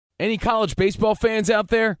Any college baseball fans out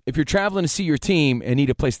there? If you're traveling to see your team and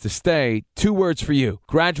need a place to stay, 2 words for you: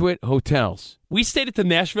 Graduate Hotels. We stayed at the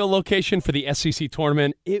Nashville location for the SEC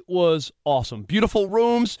tournament. It was awesome. Beautiful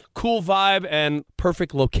rooms, cool vibe, and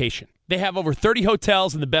perfect location. They have over 30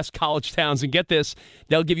 hotels in the best college towns, and get this,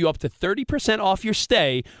 they'll give you up to 30% off your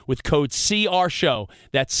stay with code CRSHOW.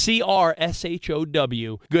 That's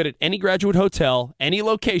CRSHOW. Good at any Graduate Hotel, any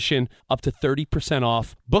location, up to 30%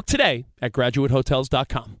 off. Book today at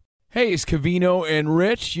graduatehotels.com. Hey, it's Covino and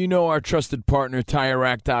Rich. You know our trusted partner,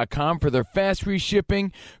 TireRack.com, for their fast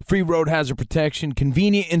reshipping, free road hazard protection,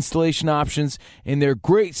 convenient installation options, and their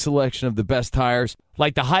great selection of the best tires,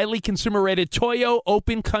 like the highly consumer-rated Toyo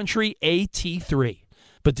Open Country AT3.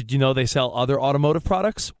 But did you know they sell other automotive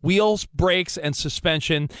products? Wheels, brakes, and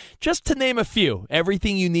suspension, just to name a few.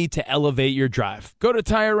 Everything you need to elevate your drive. Go to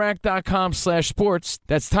TireRack.com/sports.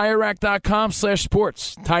 That's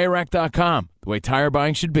TireRack.com/sports. TireRack.com, the way tire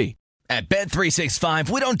buying should be. At Bet365,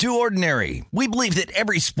 we don't do ordinary. We believe that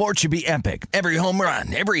every sport should be epic. Every home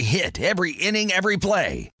run, every hit, every inning, every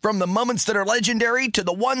play. From the moments that are legendary to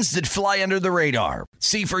the ones that fly under the radar.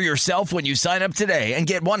 See for yourself when you sign up today and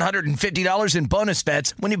get $150 in bonus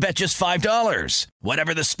bets when you bet just $5.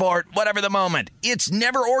 Whatever the sport, whatever the moment, it's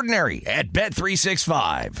never ordinary at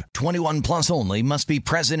Bet365. 21 plus only. Must be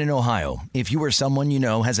present in Ohio. If you or someone you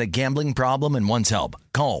know has a gambling problem and wants help,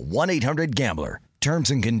 call 1-800-GAMBLER.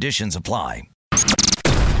 Terms and conditions apply.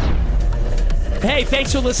 Hey,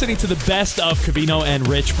 thanks for listening to the Best of Covino and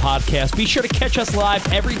Rich podcast. Be sure to catch us live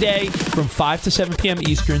every day from 5 to 7 p.m.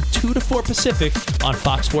 Eastern, 2 to 4 Pacific on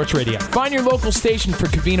Fox Sports Radio. Find your local station for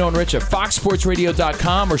Covino and Rich at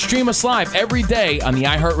foxsportsradio.com or stream us live every day on the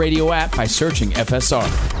iHeartRadio app by searching FSR.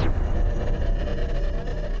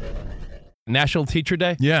 National Teacher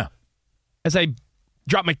Day? Yeah. As I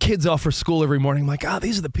drop my kids off for school every morning, I'm like,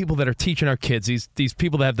 these are the people that are teaching our kids, these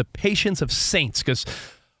people that have the patience of saints. Because,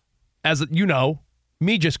 as you know,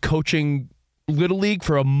 me just coaching Little League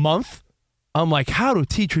for a month, I'm like, how do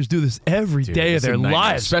teachers do this every day of their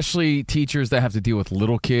lives? Especially teachers that have to deal with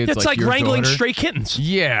little kids. It's like your wrangling daughter. stray kittens.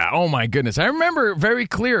 Yeah. Oh, my goodness. I remember very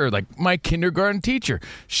clear, like my kindergarten teacher.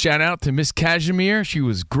 Shout out to Miss Cashmere. She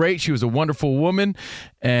was great. She was a wonderful woman,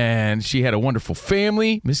 and she had a wonderful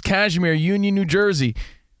family. Miss Cashmere, Union, New Jersey.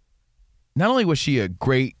 Not only was she a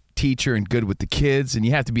great teacher and good with the kids, and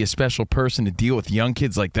you have to be a special person to deal with young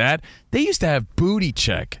kids like that, they used to have booty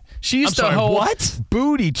check. She used to hold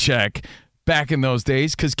booty check back in those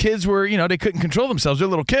days because kids were, they couldn't control themselves. They're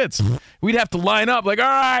little kids. We'd have to line up like, all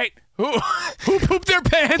right, who pooped their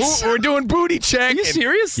pants? We're doing booty check. Are you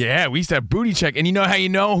serious? Yeah, we used to have booty check. And you know how you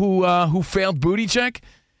know who failed booty check?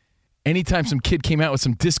 Anytime some kid came out with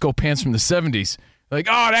some disco pants from the 70s. Like,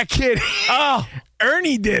 that kid.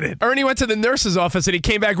 Ernie did it. Ernie went to the nurse's office and he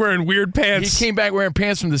came back wearing weird pants. He came back wearing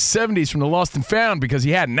pants from the 70s from the Lost and Found because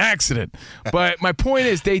he had an accident. But my point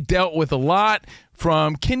is they dealt with a lot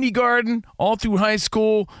from kindergarten all through high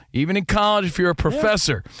school, even in college if you're a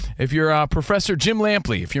professor. Yeah. If you're Professor Jim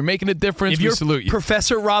Lampley, if you're making a difference, we salute you.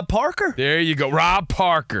 Professor Rob Parker. There you go, Rob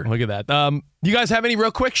Parker. Look at that. You guys have any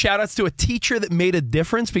real quick shout-outs to a teacher that made a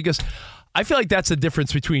difference? Because I feel like that's the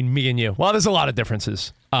difference between me and you. Well, there's a lot of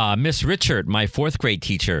differences. Miss Richard, my 4th grade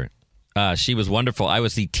teacher, she was wonderful. I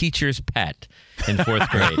was the teacher's pet in 4th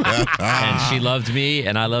grade. And she loved me,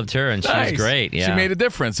 and I loved her, and she was great. Yeah. She made a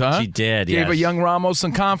difference, huh? She did, Gave a young Ramos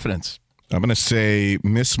some confidence. I'm going to say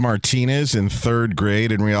Miss Martinez in 3rd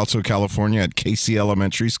grade in Rialto, California at Casey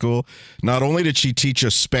Elementary School. Not only did she teach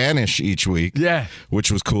us Spanish each week, which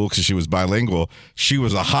was cool because she was bilingual, she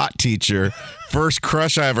was a hot teacher. First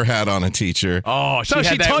crush I ever had on a teacher. Oh, she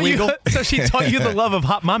taught you the love of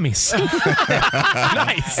hot mummies.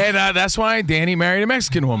 Nice. And that's why Danny married a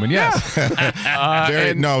Mexican woman, yes.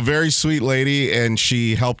 Very sweet lady, and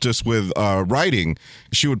she helped us with writing.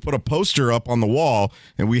 She would put a poster up on the wall,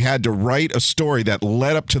 and we had to write a story that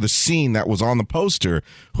led up to the scene that was on the poster.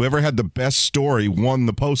 Whoever had the best story won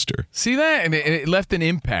the poster. See that? And it left an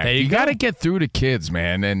impact. You got to get through to kids,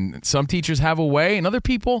 man. And some teachers have a way, and other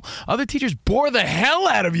teachers bore the hell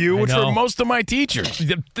out of you, which were most of my teachers.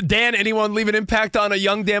 Dan, anyone leave an impact on a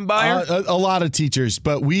young Dan Byer? A lot of teachers,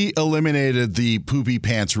 but we eliminated the poopy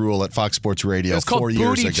pants rule at Fox Sports Radio 4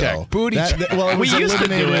 years ago. Booty check. Well, we used to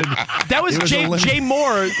do it. That was Jay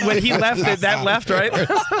Moore when he left it. That left, right?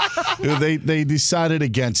 They decided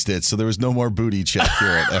against it, so there was no more booty check here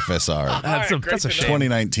at FSR. That's a shame.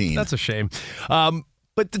 2019. That's a shame.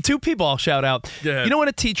 But the 2 people I'll shout out. Yeah. You know when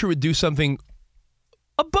a teacher would do something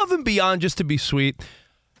above and beyond just to be sweet?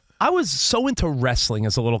 I was so into wrestling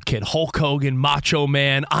as a little kid. Hulk Hogan, Macho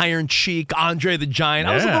Man, Iron Sheik, Andre the Giant.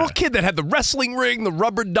 I was a little kid that had the wrestling ring, the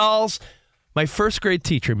rubber dolls. My first grade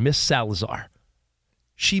teacher, Miss Salazar,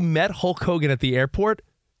 she met Hulk Hogan at the airport,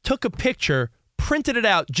 took a picture, printed it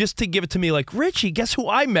out just to give it to me like, Richie, guess who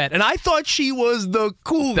I met? And I thought she was the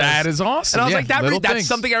coolest. That is awesome. And I was like, that's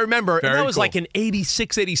something I remember. Very and that was cool. like in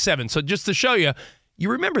 86, 87. So just to show you, you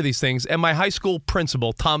remember these things. And my high school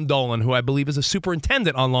principal, Tom Dolan, who I believe is a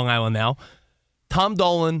superintendent on Long Island now, Tom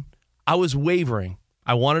Dolan, I was wavering.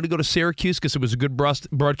 I wanted to go to Syracuse because it was a good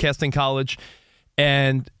broadcasting college.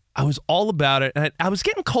 And I was all about it. And I was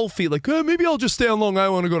getting cold feet, like, maybe I'll just stay on Long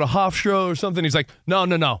Island and go to Hofstra or something. He's like,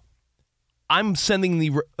 no. I'm sending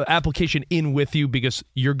the application in with you because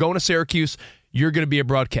you're going to Syracuse. You're going to be a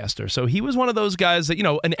broadcaster. So he was one of those guys that,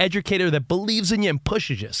 an educator that believes in you and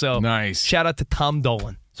pushes you. So nice. Shout out to Tom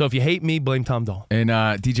Dolan. So if you hate me, blame Tom Dolan. And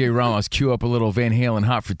DJ Ramos, cue up a little Van Halen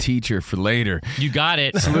Hot for Teacher for later. You got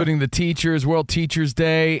it. Saluting the teachers, World Teachers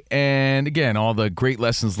Day. And again, all the great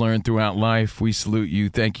lessons learned throughout life. We salute you.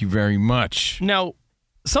 Thank you very much. Now,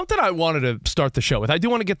 something I wanted to start the show with. I do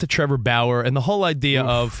want to get to Trevor Bauer and the whole idea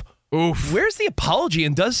of... where's the apology,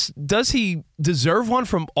 and does he deserve one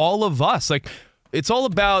from all of us? Like, it's all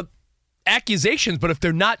about accusations, but if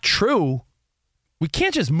they're not true, we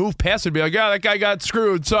can't just move past it and be like, that guy got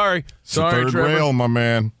screwed. Sorry, third Trevor. rail, my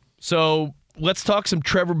man. So let's talk some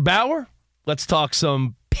Trevor Bauer. Let's talk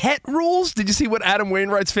some pet rules. Did you see what Adam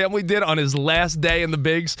Wainwright's family did on his last day in the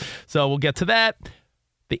bigs? So we'll get to that.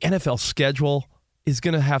 The NFL schedule is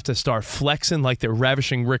going to have to start flexing like they're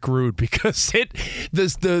ravishing Rick Rude because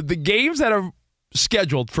the games that are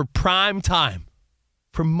scheduled for prime time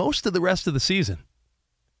for most of the rest of the season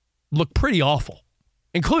look pretty awful,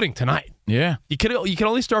 including tonight. Yeah. You can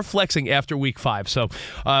only start flexing after week 5. So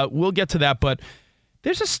we'll get to that. But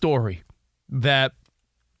there's a story that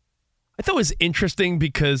I thought was interesting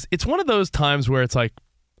because it's one of those times where it's like,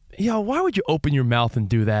 why would you open your mouth and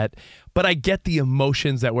do that? But I get the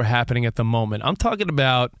emotions that were happening at the moment. I'm talking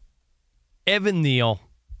about Evan Neal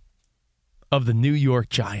of the New York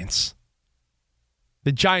Giants.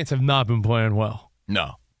 The Giants have not been playing well.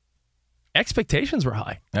 No. Expectations were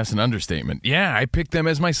high. That's an understatement. Yeah, I picked them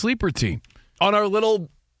as my sleeper team. On our little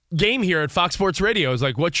game here at Fox Sports Radio, it's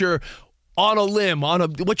like, what's your on a limb,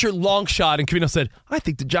 what's your long shot? And Covino said, I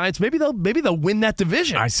think the Giants, maybe they'll win that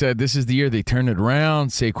division. I said, this is the year they turn it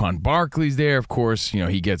around. Saquon Barkley's there. Of course,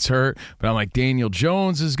 he gets hurt. But I'm like, Daniel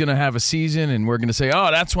Jones is going to have a season, and we're going to say,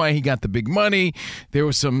 that's why he got the big money. There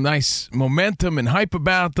was some nice momentum and hype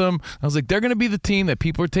about them. I was like, they're going to be the team that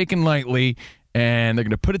people are taking lightly, and they're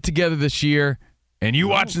going to put it together this year. And you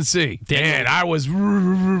watch and see. Dan, I was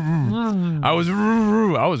wrong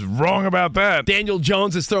about that. Daniel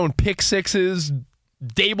Jones is throwing pick sixes.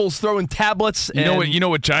 Dable's throwing tablets. You know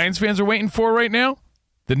what Giants fans are waiting for right now?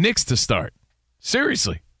 The Knicks to start.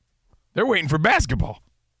 Seriously. They're waiting for basketball.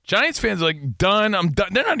 Giants fans are like, done. I'm done.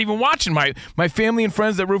 They're not even watching. My family and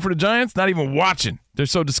friends that root for the Giants, not even watching. They're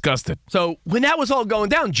so disgusted. So when that was all going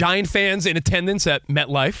down, Giant fans in attendance at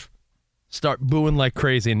MetLife start booing like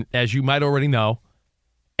crazy. And as you might already know,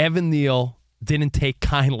 Evan Neal didn't take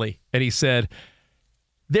kindly, and he said,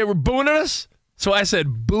 they were booing at us, so I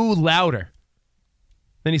said, boo louder.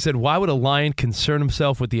 Then he said, why would a lion concern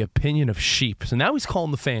himself with the opinion of sheep? So now he's calling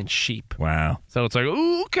the fans sheep. Wow. So it's like,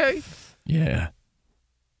 ooh, okay. Yeah.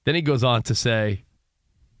 Then he goes on to say,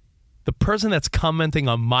 the person that's commenting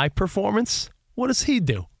on my performance, what does he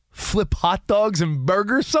do? Flip hot dogs and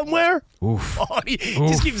burgers somewhere? Oof. He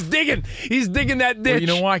just keeps digging. He's digging that ditch. Well, you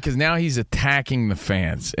know why? Because now he's attacking the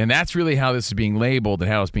fans. And that's really how this is being labeled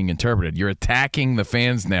and how it's being interpreted. You're attacking the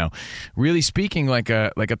fans now. Really speaking like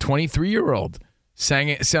a 23-year-old.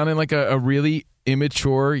 Sounding like a really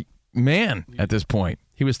immature man at this point.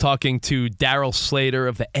 He was talking to Darryl Slater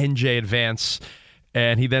of the NJ Advance,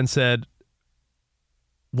 and he then said,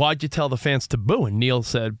 why'd you tell the fans to boo? And Neal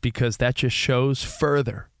said, because that just shows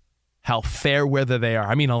further how fair weather they are.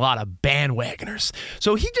 I mean, a lot of bandwagoners.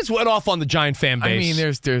 So he just went off on the Giant fan base. I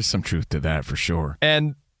mean, there's some truth to that for sure.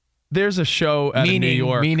 And there's a show out in New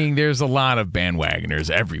York. Meaning there's a lot of bandwagoners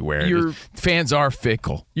everywhere. Fans are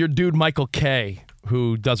fickle. Your dude, Michael Kay,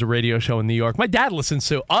 who does a radio show in New York. My dad listens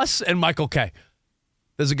to us and Michael Kay.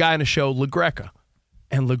 There's a guy on a show, LaGreca.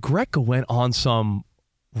 And LaGreca went on some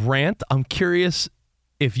rant. I'm curious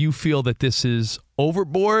if you feel that this is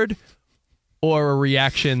overboard or a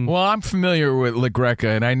reaction. Well, I'm familiar with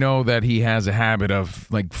LaGreca, and I know that he has a habit of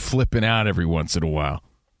like flipping out every once in a while.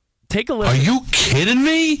 Take a listen. Are you kidding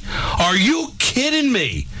me? Are you kidding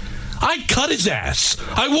me? I'd cut his ass.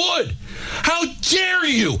 I would. How dare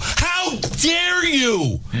you? How dare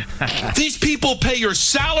you? These people pay your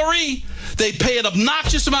salary. They pay an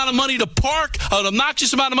obnoxious amount of money to park, an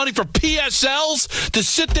obnoxious amount of money for PSLs to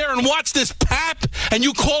sit there and watch this pap, and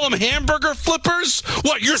you call them hamburger flippers?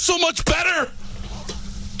 What, you're so much better?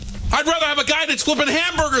 I'd rather have a guy that's flipping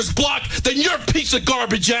hamburgers block than your piece of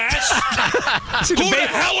garbage ass. Who the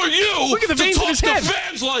hell are you to talk to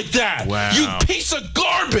fans like that? Wow. You piece of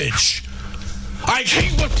garbage. I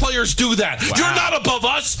hate when players do that. Wow. You're not above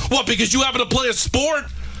us. What, because you happen to play a sport?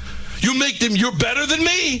 You make them, you're better than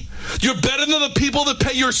me? You're better than the people that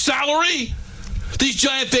pay your salary? These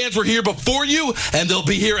Giant fans were here before you, and they'll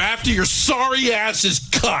be here after your sorry ass is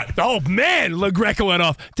cut. Oh, man, LaGreca went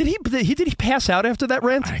off. Did he pass out after that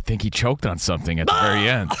rant? I think he choked on something at the very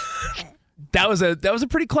end. That was a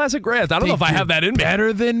pretty classic rant. I don't know if I have that in me.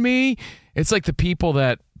 Better than me? It's like the people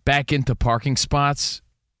that back into parking spots.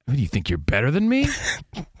 Who do you think, you're better than me?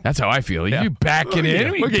 That's how I feel. You backing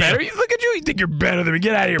in. Look at you. You think you're better than me.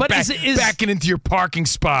 Get out of here. But backing into your parking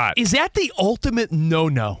spot. Is that the ultimate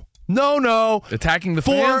no-no? No. Attacking the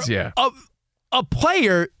fans? Yeah. A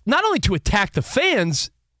player, not only to attack the fans,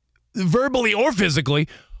 verbally or physically,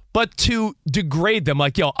 but to degrade them.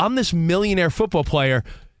 Like, yo, I'm this millionaire football player.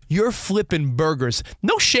 You're flipping burgers.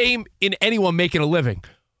 No shame in anyone making a living.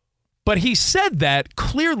 But he said that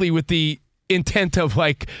clearly with the intent of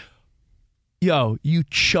like, yo, you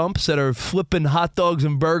chumps that are flipping hot dogs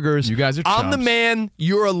and burgers. You guys are chumps. I'm the man.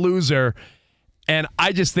 You're a loser. And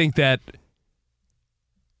I just think that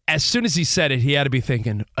as soon as he said it, he had to be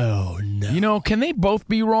thinking, oh, no. You know, can they both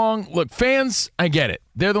be wrong? Look, fans, I get it.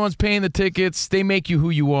 They're the ones paying the tickets. They make you who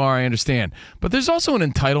you are. I understand. But there's also an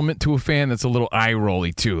entitlement to a fan that's a little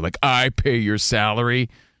eye-rolly, too. Like, I pay your salary.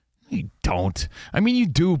 You don't. I mean, you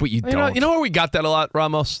do, but you don't. You know where we got that a lot,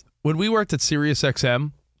 Ramos? When we worked at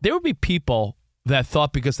SiriusXM, there would be people that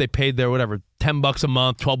thought because they paid their, whatever, $10 a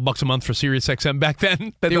month, $12 a month for SiriusXM back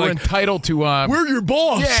then, that they were entitled to... we're your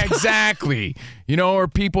boss. Yeah, exactly. Or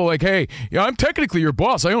people like, hey, I'm technically your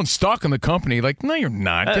boss. I own stock in the company. Like, no, you're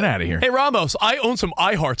not. Get out of here. Hey, Ramos, I own some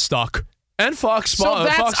iHeart stock. And Fox. So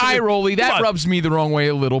that's eye-rolly. That rubs me the wrong way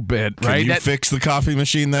a little bit, right? Can you fix the coffee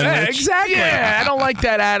machine then, Yeah, Mitch? exactly. Yeah, I don't like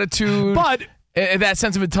that attitude. But... that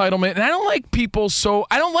sense of entitlement. And I don't like people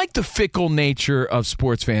I don't like the fickle nature of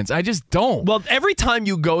sports fans. I just don't. Well, every time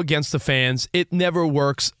you go against the fans, it never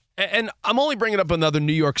works. And I'm only bringing up another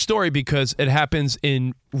New York story because it happens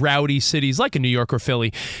in rowdy cities like in New York or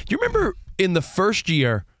Philly. Do you remember in the first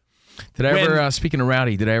year... speaking of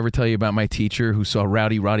rowdy, did I ever tell you about my teacher who saw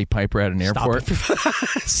Rowdy Roddy Piper at an airport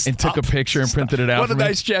and took a picture and printed it out for me? What a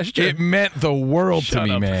nice gesture. It meant the world to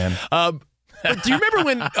me, man. But do you remember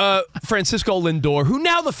when Francisco Lindor, who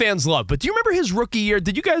now the fans love, but do you remember his rookie year?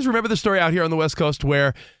 Did you guys remember the story out here on the West Coast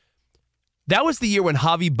where that was the year when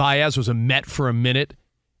Javi Baez was a Met for a minute?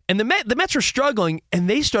 And the Mets were struggling, and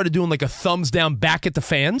they started doing like a thumbs down back at the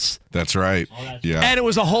fans. That's right. Yeah. And it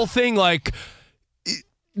was a whole thing like...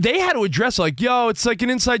 They had to address like, yo, it's like an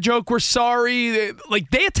inside joke. We're sorry.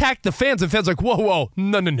 Like they attacked the fans, and fans like, whoa,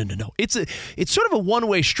 no. It's sort of a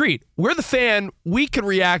one-way street. We're the fan. We can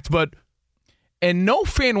react, but and no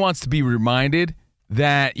fan wants to be reminded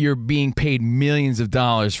that you're being paid millions of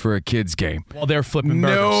dollars for a kid's game. While they're flipping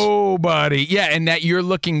burgers. Nobody. Yeah, and that you're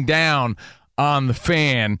looking down on the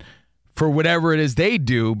fan for whatever it is they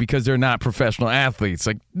do because they're not professional athletes.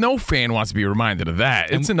 Like, no fan wants to be reminded of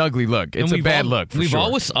that. It's an ugly look. It's a bad look, for We've sure.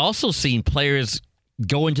 always also seen players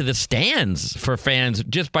go into the stands for fans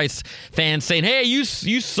just by fans saying, hey, you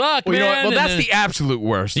suck, well, man. You know what? Well, that's the absolute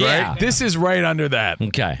worst, right? Yeah. This is right under that.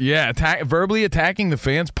 Okay. Yeah, verbally attacking the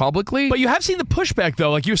fans publicly. But you have seen the pushback,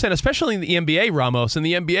 though. Like you said, especially in the NBA, Ramos. In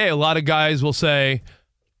the NBA, a lot of guys will say,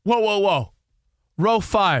 whoa. Row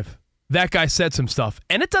 5. That guy said some stuff.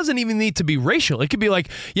 And it doesn't even need to be racial. It could be like,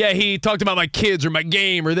 yeah, he talked about my kids or my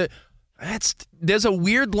game or that. There's a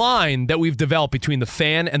weird line that we've developed between the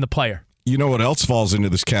fan and the player. You know what else falls into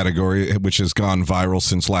this category, which has gone viral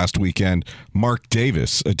since last weekend? Mark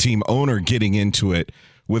Davis, a team owner, getting into it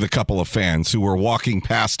with a couple of fans who were walking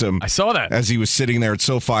past him. I saw that. As he was sitting there at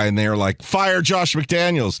SoFi, and they're like, fire Josh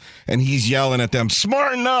McDaniels. And he's yelling at them,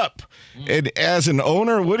 smarten up. And as an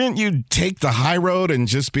owner, wouldn't you take the high road and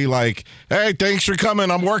just be like, hey, thanks for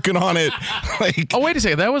coming. I'm working on it. Oh, wait a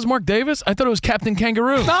second. That was Mark Davis? I thought it was Captain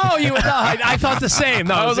Kangaroo. No, I thought the same.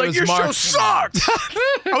 No, I was like, your show sucked.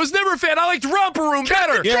 I was never a fan. I liked Romper Room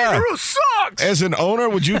better. Yeah. Kangaroo sucks. As an owner,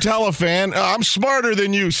 would you tell a fan, I'm smarter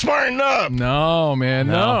than you, smarten up? No, man,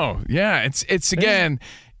 no. Yeah, it's again,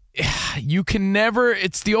 you can never,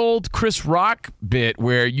 it's the old Chris Rock bit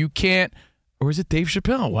where you can't Or is it Dave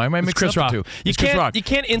Chappelle? Why am I mixing Chris up Rock. the two? You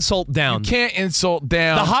can't insult down. You can't insult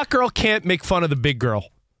down. The hot girl can't make fun of the big girl.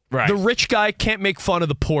 Right. The rich guy can't make fun of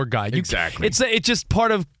the poor guy. Exactly. It's just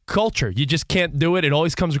part of culture. You just can't do it. It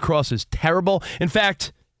always comes across as terrible. In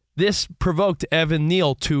fact, this provoked Evan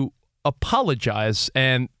Neal to apologize,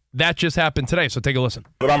 and that just happened today, so take a listen.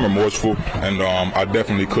 But I'm remorseful, and I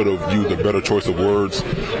definitely could have used a better choice of words.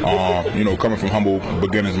 Coming from humble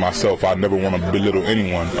beginnings myself, I never want to belittle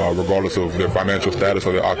anyone, regardless of their financial status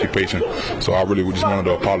or their occupation. So I really just wanted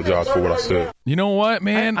to apologize for what I said. You know what,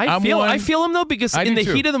 man? I feel him, though, because in the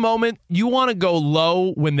heat of the moment, you want to go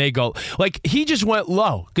low when they go. Like, he just went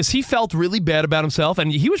low because he felt really bad about himself,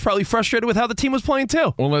 and he was probably frustrated with how the team was playing,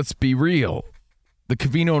 too. Well, let's be real. The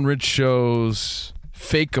Covino and Rich show's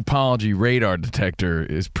fake apology radar detector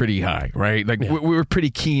is pretty high, right? Like, we were pretty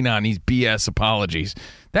keen on these BS apologies.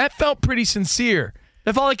 That felt pretty sincere.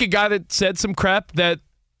 It felt like a guy that said some crap that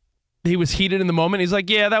he was heated in the moment. He's like,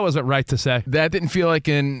 yeah, that wasn't right to say. That didn't feel like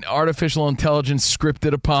an artificial intelligence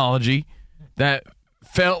scripted apology. That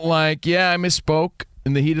felt like, yeah, I misspoke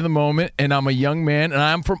in the heat of the moment, and I'm a young man, and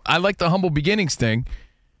I like the humble beginnings thing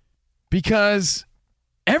because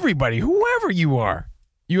everybody, whoever you are,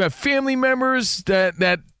 you have family members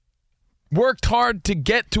that worked hard to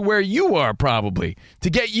get to where you are, probably, to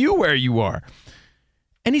get you where you are.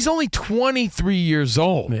 And he's only 23 years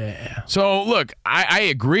old. Yeah. So, look, I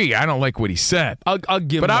agree. I don't like what he said. I'll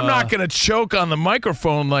give him But I'm not going to choke on the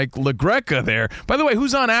microphone like LaGreca there. By the way,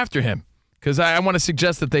 who's on after him? Because I want to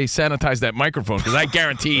suggest that they sanitize that microphone because I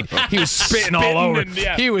guaranteed he was spitting all over.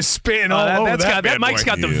 He was spitting all over that mic's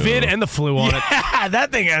got the vid and the flu on it. Yeah,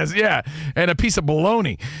 that thing has, and a piece of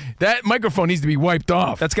bologna. That microphone needs to be wiped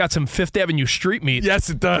off. That's got some Fifth Avenue street meat. Yes,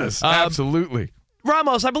 it does. Absolutely.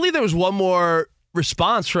 Ramos, I believe there was one more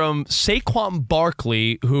response from Saquon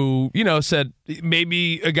Barkley, who, said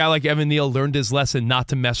maybe a guy like Evan Neal learned his lesson not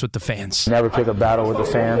to mess with the fans. Never pick a battle with the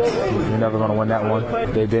fans. You're never going to win that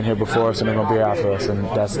one. They've been here before us, and they're going to be after us, and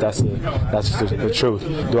that's the truth.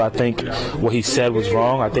 Do I think what he said was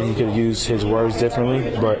wrong? I think he could have used his words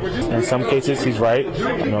differently, but in some cases he's right.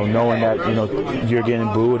 Knowing that you're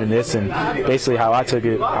getting booed and this, and basically how I took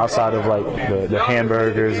it outside of like the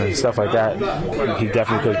hamburgers and stuff like that, he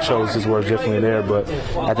definitely could have chose his words differently there. But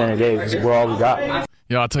at the end of the day, we're all we got.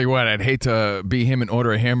 I'll tell you what, I'd hate to be him and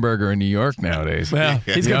order a hamburger in New York nowadays. Well,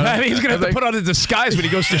 he's going to have to put on a disguise when he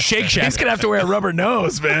goes to Shake Shack. He's going to have to wear a rubber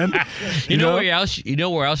nose, man. You know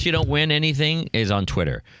where else you don't win anything is on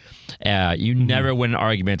Twitter. You never win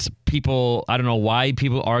arguments. People, I don't know why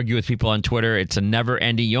people argue with people on Twitter. It's a never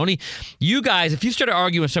ending. You guys, if you start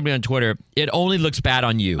arguing with somebody on Twitter, it only looks bad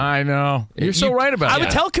on you. I know. You're so right about it. I would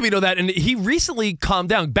tell Covino that, and he recently calmed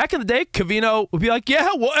down. Back in the day, Covino would be like, yeah,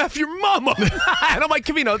 well, F your mama. And I'm like,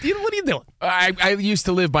 Covino, what are you doing? I used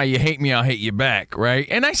to live by you hate me, I'll hate you back, right?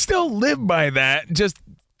 And I still live by that, just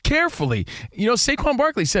carefully. Saquon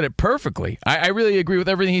Barkley said it perfectly. I really agree with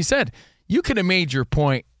everything he said. You could have made your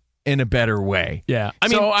point in a better way. Yeah.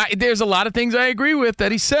 There's a lot of things I agree with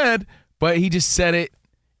that he said, but he just said it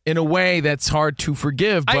in a way that's hard to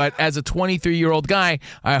forgive. But as a 23-year-old guy,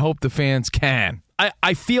 I hope the fans can.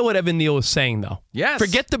 I feel what Evan Neal is saying, though. Yes.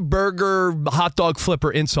 Forget the burger, hot dog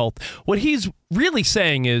flipper insult. What he's really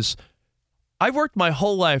saying is, I've worked my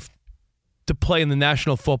whole life to play in the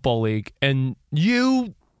National Football League, and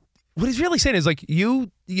what he's really saying is like,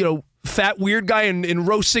 fat weird guy in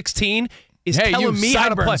row 16 is telling me how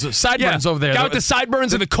to play. Sideburns over there. Guy with the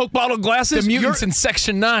sideburns and the Coke bottle glasses. The mutants in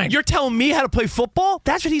Section 9. You're telling me how to play football?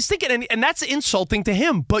 That's what he's thinking, and that's insulting to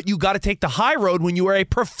him. But you got to take the high road when you are a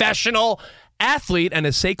professional athlete. And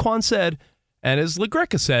as Saquon said, and as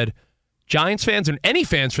LaGreca said, Giants fans, and any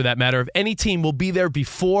fans for that matter, of any team will be there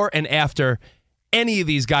before and after any of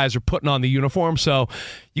these guys are putting on the uniform. So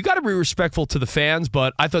you got to be respectful to the fans,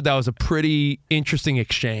 but I thought that was a pretty interesting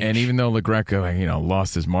exchange. And even though LaGreca,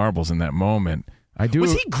 lost his marbles in that moment,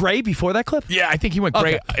 Was he gray before that clip? Yeah, I think he went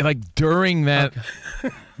gray like during that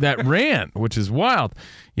that rant, which is wild.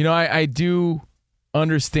 I do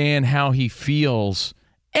understand how he feels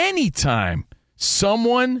anytime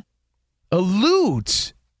someone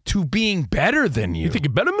alludes to being better than you. You think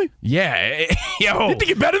you're better than me? Yeah. Yo, you think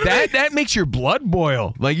you're better than me? That makes your blood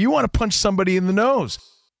boil. Like, you want to punch somebody in the nose.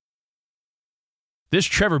 This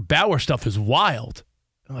Trevor Bauer stuff is wild.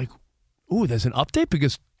 I'm like, ooh, there's an update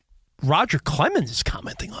because Roger Clemens is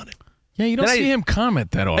commenting on it. Yeah, you don't see him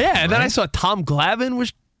comment that often. Yeah, and then I saw Tom Glavine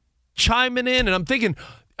was chiming in, and I'm thinking,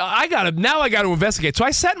 I got to investigate. So I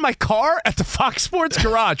sat in my car at the Fox Sports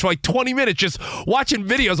garage for like 20 minutes just watching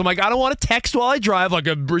videos. I'm like, I don't want to text while I drive like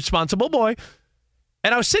a responsible boy.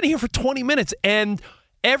 And I was sitting here for 20 minutes, and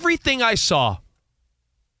everything I saw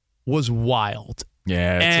was wild.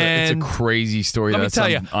 Yeah, it's a crazy story that's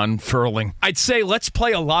unfurling. I'd say let's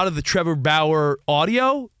play a lot of the Trevor Bauer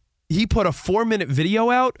audio. He put a 4-minute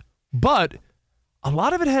video out, but a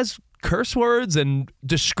lot of it has curse words and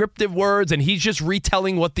descriptive words, and he's just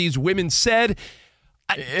retelling what these women said.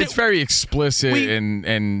 It's very explicit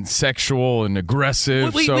and sexual and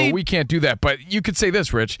aggressive, so we can't do that. But you could say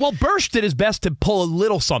this, Rich. Well, Bursch did his best to pull a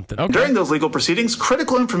little something. Okay. During those legal proceedings,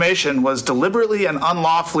 critical information was deliberately and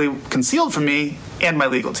unlawfully concealed from me and my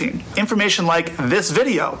legal team. Information like this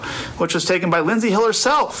video, which was taken by Lindsay Hill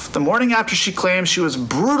herself the morning after she claimed she was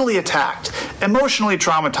brutally attacked, emotionally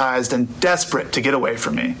traumatized, and desperate to get away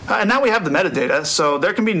from me. And now we have the metadata, so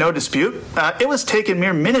there can be no dispute. It was taken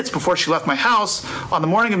mere minutes before she left my house on the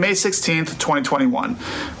morning of May 16th, 2021,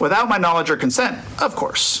 without my knowledge or consent, of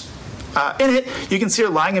course. In it, you can see her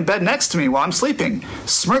lying in bed next to me while I'm sleeping,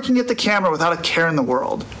 smirking at the camera without a care in the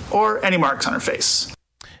world, or any marks on her face.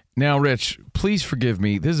 Now, Rich, please forgive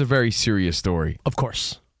me. This is a very serious story. Of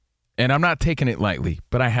course. And I'm not taking it lightly,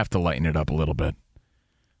 but I have to lighten it up a little bit.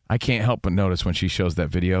 I can't help but notice when she shows that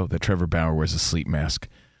video that Trevor Bauer wears a sleep mask.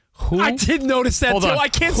 I did notice that, too. I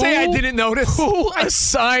can't say I didn't notice. Who,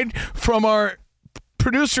 aside from our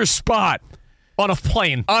producer Spot, on a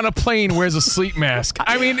plane wears a sleep mask?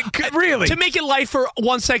 I mean, really? To make it light for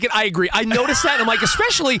 1 second, I agree. I noticed that, and I'm like,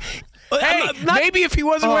 especially... Hey, maybe if he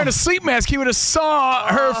wasn't wearing a sleep mask, he would have saw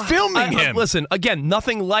her filming him. Listen, again,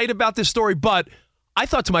 nothing light about this story, but I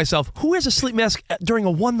thought to myself, who wears a sleep mask during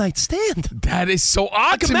a one-night stand? That is so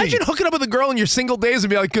odd to me. Imagine hooking up with a girl in your single days and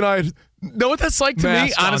be like, can I... Know what that's like to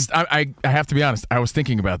me? Honest, I have to be honest. I was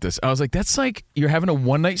thinking about this. I was like, that's like you're having a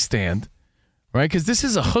one-night stand, right? Because this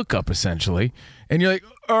is a hookup, essentially. And you're like,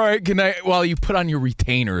 all right, can I... While you put on your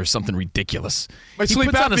retainer or something ridiculous. My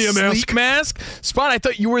sleep apnea mask. Spot, I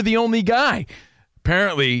thought you were the only guy.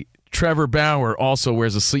 Apparently, Trevor Bauer also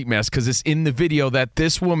wears a sleep mask because it's in the video that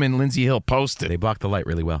this woman, Lindsay Hill, posted. They block the light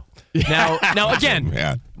really well. Now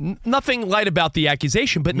again, nothing light about the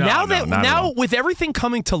accusation, but now with everything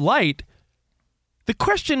coming to light, the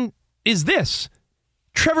question is this.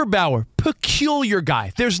 Trevor Bauer, peculiar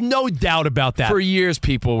guy. There's no doubt about that. For years,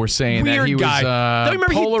 people were saying that he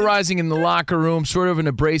was polarizing in the locker room, sort of an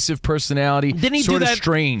abrasive personality, sort of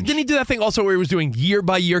strange. Didn't he do that thing also where he was doing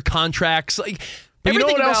year-by-year contracts? Like, but you know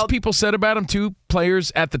what else people said about him, too?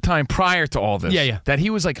 Players at the time, prior to all this. Yeah. That he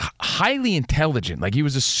was, like, highly intelligent. Like, he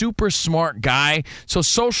was a super smart guy. So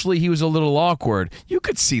socially, he was a little awkward. You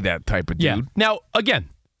could see that type of dude. Yeah. Now, again,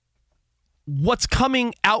 what's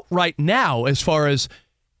coming out right now as far as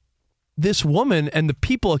this woman and the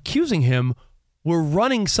people accusing him were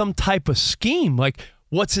running some type of scheme. Like,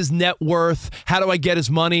 what's his net worth? How do I get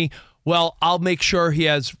his money? Well, I'll make sure he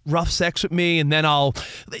has rough sex with me, and then all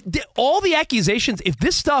the accusations, if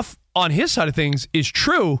this stuff on his side of things is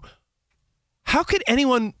true, how could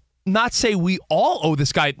anyone not say we all owe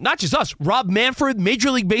this guy, not just us, Rob Manfred,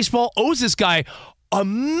 Major League Baseball owes this guy a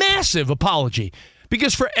massive apology.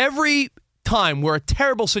 Because for every time where a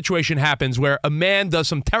terrible situation happens, where a man does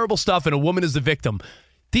some terrible stuff and a woman is the victim,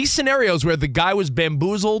 these scenarios where the guy was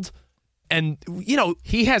bamboozled and,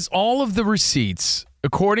 he has all of the receipts,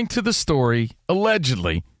 according to the story,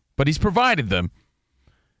 allegedly, but he's provided them,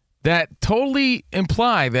 that totally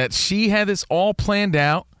imply that she had this all planned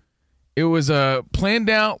out. It was a planned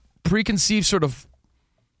out, preconceived sort of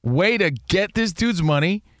way to get this dude's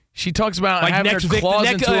money. She talks about like having her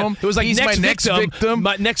claws into him. It was like he's my next victim.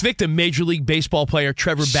 My next victim, Major League Baseball player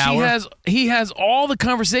Trevor Bauer. He has all the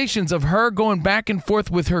conversations of her going back and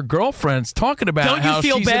forth with her girlfriends, talking about how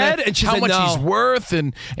feel she's bad and how much no. he's worth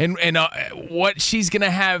and what she's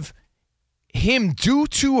gonna have him do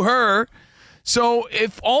to her. So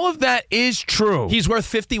if all of that is true, he's worth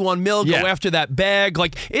 $51 million. Go after that bag.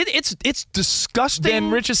 Like it's disgusting.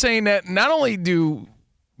 Then Rich is saying that not only do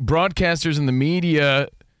broadcasters and the media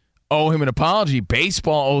owe him an apology,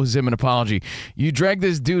 baseball owes him an apology. You drag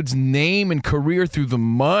this dude's name and career through the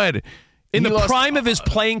mud. In the prime of his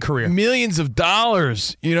playing career. Millions of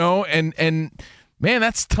dollars, and man,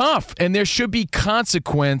 that's tough. And there should be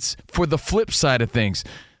consequence for the flip side of things.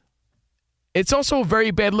 It's also a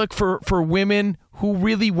very bad look for women who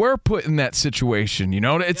really were put in that situation.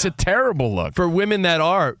 It's a terrible look. For women that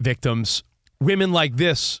are victims, women like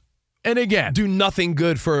this, and again, do nothing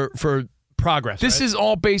good for progress. This is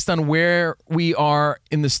all based on where we are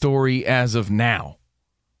in the story as of now.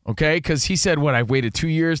 Okay? Because he said, I've waited 2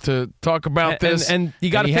 years to talk about this. And you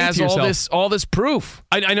got to think to yourself. all this proof.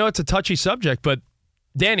 I know it's a touchy subject, but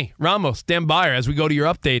Danny Ramos, Dan Byer, as we go to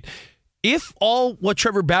your update, if all what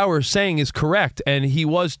Trevor Bauer is saying is correct and he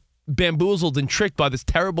was bamboozled and tricked by this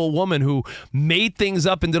terrible woman who made things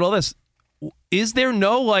up and did all this, is there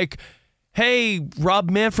no, like, hey, Rob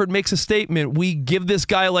Manfred makes a statement, we give this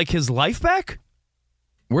guy, like, his life back?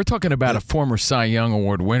 We're talking about a former Cy Young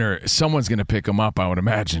Award winner. Someone's going to pick him up, I would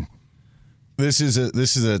imagine. This is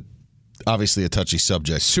obviously a touchy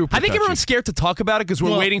subject. I think everyone's scared to talk about it because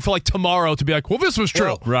we're waiting for, like, tomorrow to be like, well, this was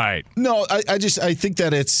true. Right. No, I think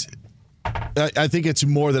that I think it's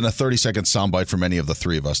more than a 30-second soundbite from any of the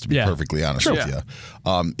three of us, to be perfectly honest with you,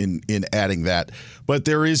 in adding that. But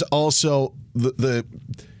there is also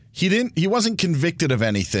he wasn't convicted of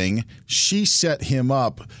anything. She set him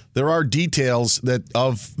up. There are details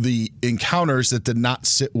of the encounters that did not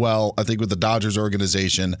sit well, I think, with the Dodgers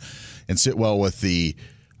organization and sit well with the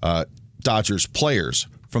Dodgers players.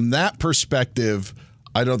 From that perspective,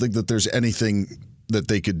 I don't think that there's anything that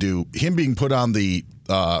they could do. Him being put on the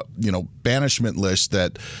banishment list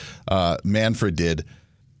that Manfred did,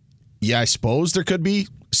 I suppose there could be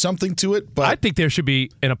something to it, but I think there should be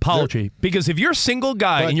an apology because if you're a single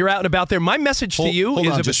guy and you're out and about there, my message to you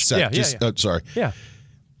is sorry. Yeah.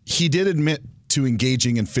 He did admit to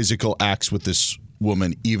engaging in physical acts with this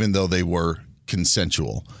woman, even though they were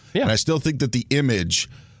consensual. Yeah. And I still think that the image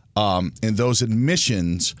and those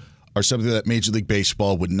admissions are something that Major League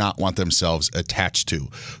Baseball would not want themselves attached to.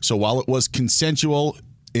 So while it was consensual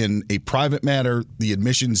in a private matter, the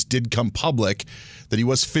admissions did come public that he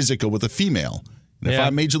was physical with a female. And if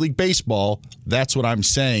I'm Major League Baseball, that's what I'm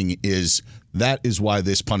saying that is why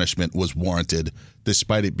this punishment was warranted,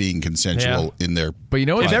 despite it being consensual in their. But you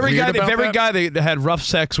know what? If every guy that had rough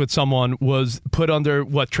sex with someone was put under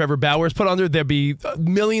what Trevor Bauer's put under, there'd be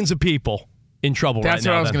millions of people in trouble right now. That's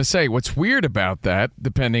what I was going to say. What's weird about that,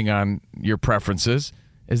 depending on your preferences,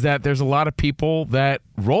 is that there's a lot of people that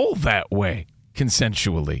roll that way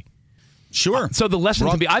consensually. Sure. So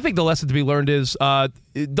I think the lesson to be learned is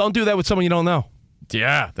don't do that with someone you don't know.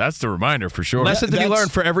 Yeah, that's the reminder for sure. Lesson to be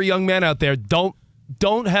learned for every young man out there. Don't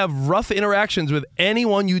have rough interactions with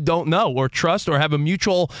anyone you don't know or trust or have a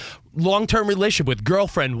mutual long-term relationship with,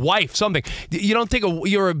 girlfriend, wife, something. You don't think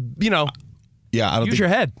use your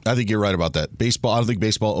head. I think you're right about that. I don't think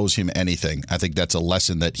baseball owes him anything. I think that's a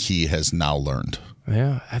lesson that he has now learned.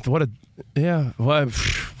 Yeah, what a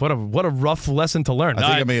rough lesson to learn. I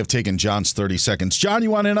think I may have taken John's 30 seconds. John,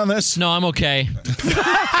 you want in on this? No, I'm okay.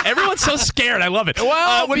 Everyone's so scared. I love it.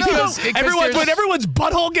 Well, when everyone's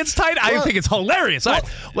butthole gets tight, I think it's hilarious. Not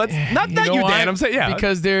Dan. I'm saying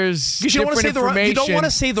because there's you don't want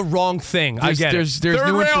to say the wrong thing. I get it. There's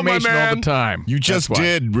new information all the time. You just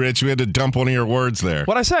did, Rich. We had to dump one of your words there.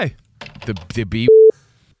 What'd I say? The B.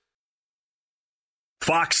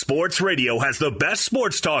 Fox Sports Radio has the best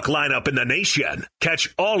sports talk lineup in the nation.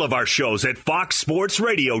 Catch all of our shows at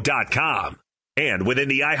foxsportsradio.com. And within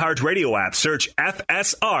the iHeartRadio app, search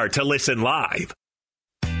FSR to listen live.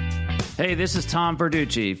 Hey, this is Tom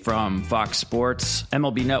Verducci from Fox Sports,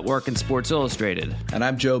 MLB Network, and Sports Illustrated. And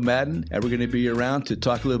I'm Joe Madden, and we're going to be around to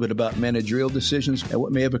talk a little bit about managerial decisions and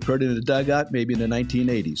what may have occurred in the dugout maybe in the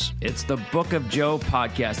 1980s. It's the Book of Joe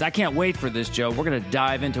podcast. I can't wait for this, Joe. We're going to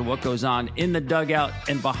dive into what goes on in the dugout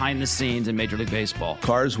and behind the scenes in Major League Baseball.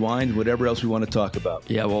 Cars, wine, whatever else we want to talk about.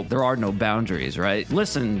 Yeah, well, there are no boundaries, right?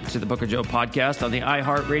 Listen to the Book of Joe podcast on the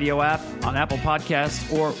iHeartRadio app, on Apple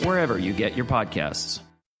Podcasts, or wherever you get your podcasts.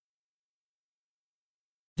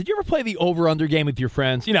 Did you ever play the over-under game with your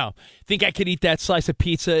friends? Think I could eat that slice of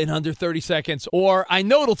pizza in under 30 seconds? Or I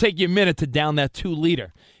know it'll take you a minute to down that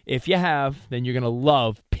 2-liter. If you have, then you're going to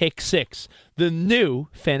love Pick 6, the new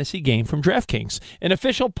fantasy game from DraftKings, an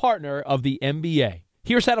official partner of the NBA.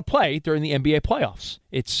 Here's how to play during the NBA playoffs.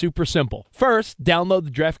 It's super simple. First, download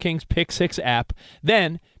the DraftKings Pick 6 app.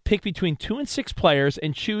 Then, pick between 2 and 6 players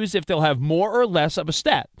and choose if they'll have more or less of a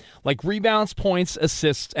stat, like rebounds, points,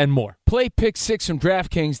 assists, and more. Play Pick 6 from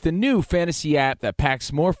DraftKings, the new fantasy app that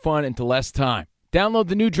packs more fun into less time. Download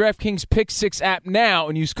the new DraftKings Pick 6 app now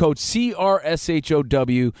and use code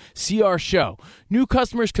CRSHOW, CRSHOW. New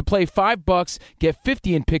customers could play $5, get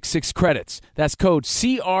 50 in Pick 6 credits. That's code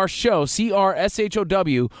CRSHOW,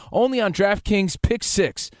 CRSHOW, only on DraftKings Pick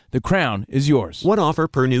 6. The crown is yours. One offer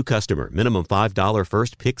per new customer. Minimum $5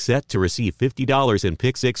 first pick set to receive $50 in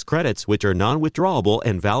Pick 6 credits, which are non-withdrawable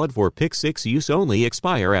and valid for Pick 6 use only.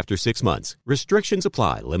 Expire after 6 months. Restrictions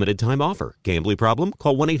apply. Limited time offer. Gambling problem?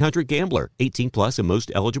 Call 1-800-GAMBLER. 18 plus in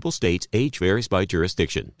most eligible states. Age varies by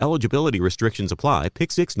jurisdiction. Eligibility restrictions apply.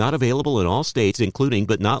 Pick 6 not available in all states, including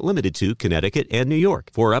but not limited to Connecticut and New York.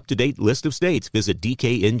 For up-to-date list of states, visit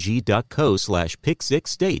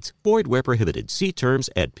dkng.co/pick6states. Void where prohibited. See terms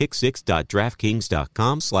at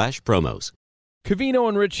pick6.draftkings.com/promos. Covino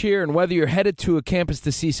and Rich here, and whether you're headed to a campus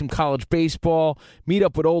to see some college baseball, meet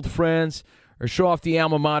up with old friends, or show off the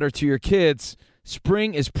alma mater to your kids,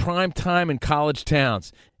 Spring is prime time in college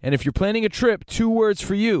towns. And if you're planning a trip, 2 words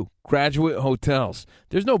for you: Graduate Hotels.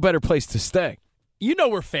 There's no better place to stay. You know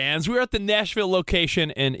we're fans. We were at the Nashville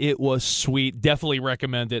location, and it was sweet. Definitely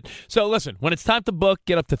recommend it. So listen, when it's time to book,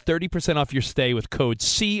 get up to 30% off your stay with code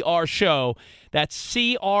CRSHOW. That's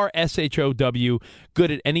CRSHOW. Good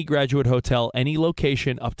at any Graduate Hotel, any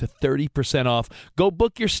location, up to 30% off. Go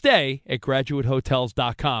book your stay at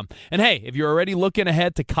graduatehotels.com. And hey, if you're already looking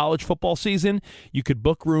ahead to college football season, you could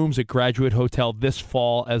book rooms at Graduate Hotel this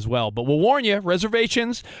fall as well. But we'll warn you,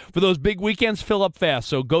 reservations for those big weekends fill up fast,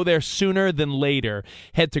 so go there sooner than later.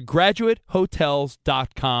 Head to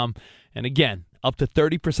graduatehotels.com. And again, up to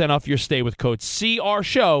 30% off your stay with code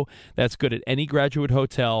CRSHOW. That's good at any Graduate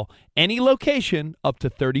Hotel, any location, up to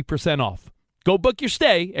 30% off. Go book your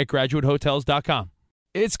stay at graduatehotels.com.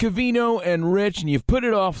 It's Covino and Rich, and you've put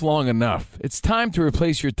it off long enough. It's time to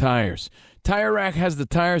replace your tires. Tire Rack has the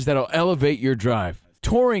tires that'll elevate your drive.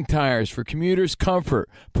 Touring tires for commuters' comfort,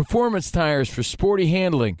 performance tires for sporty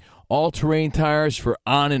handling, all-terrain tires for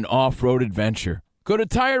on- and off-road adventure. Go to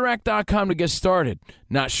TireRack.com to get started.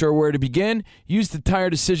 Not sure where to begin? Use the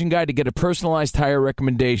Tire Decision Guide to get a personalized tire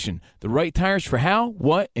recommendation. The right tires for how,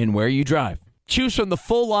 what, and where you drive. Choose from the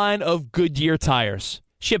full line of Goodyear tires.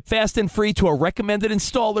 Ship fast and free to a recommended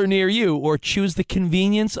installer near you, or choose the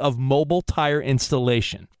convenience of mobile tire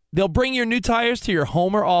installation. They'll bring your new tires to your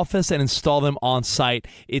home or office and install them on site.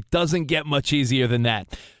 It doesn't get much easier than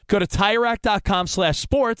that. Go to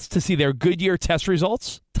TireRack.com/sports to see their Goodyear test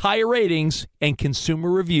results, tire ratings, and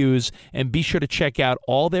consumer reviews, and be sure to check out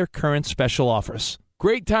all their current special offers.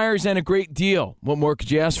 Great tires and a great deal. What more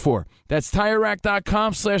could you ask for? That's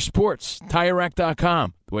TireRack.com/sports.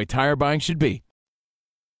 TireRack.com, the way tire buying should be.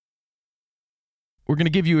 We're going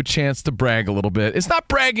to give you a chance to brag a little bit. It's not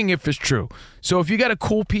bragging if it's true. So if you got a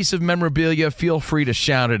cool piece of memorabilia, feel free to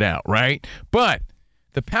shout it out, right? But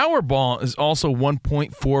the Powerball is also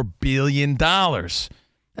 $1.4 billion. That's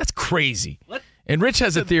crazy. And Rich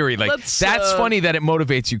has a theory. That's funny that it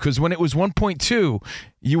motivates you, because when it was 1.2,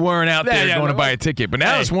 you weren't out there going to buy a ticket. But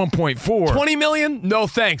now it's 1.4. $20 million? No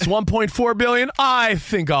thanks. $1.4 billion? I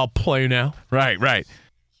think I'll play now. Right.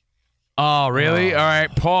 Oh, really? All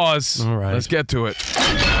right, pause. All right. Let's get to it.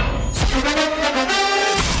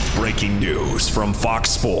 Breaking news from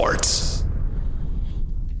Fox Sports.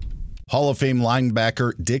 Hall of Fame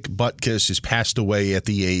linebacker Dick Butkus has passed away at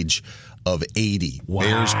the age of 80. Wow.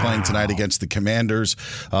 Bears playing tonight against the Commanders.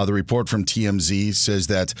 The report from TMZ says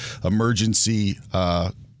that emergency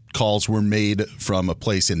calls were made from a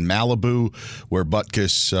place in Malibu where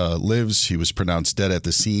Butkus lives. He was pronounced dead at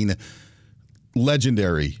the scene.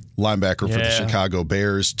 Legendary linebacker for the Chicago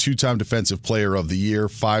Bears, 2-time Defensive Player of the Year,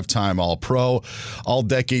 5-time All-Pro,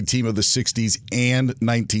 All-Decade Team of the 60s and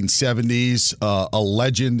 1970s, a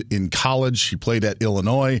legend in college. He played at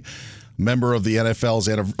Illinois, member of the NFL's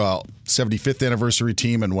 75th anniversary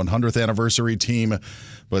team and 100th anniversary team.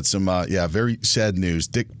 But some, very sad news.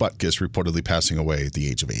 Dick Butkus reportedly passing away at the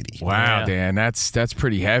age of 80. Wow, Dan, that's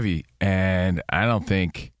pretty heavy, and I don't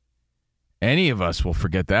think any of us will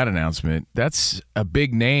forget that announcement. That's a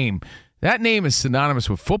big name. That name is synonymous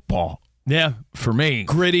with football. Yeah, for me,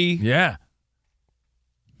 gritty. Yeah,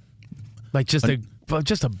 like just a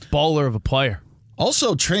baller of a player.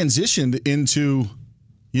 Also transitioned into,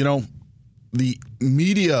 the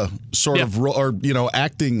media sort of role, or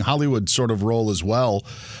acting Hollywood sort of role as well.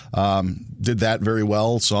 Did that very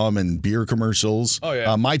well. Saw him in beer commercials. Oh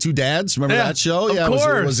yeah, My Two Dads. Remember that show? Of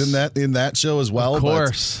course. Was in that show as well. Of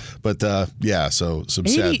course. But so some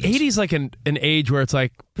 80 is like an age where it's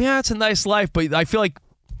like, yeah, it's a nice life, but I feel like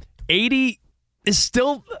 80 is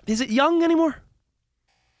it young anymore?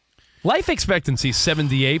 Life expectancy is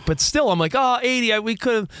 78, but still, I'm like, 80. We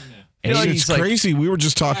could have. It's crazy. We were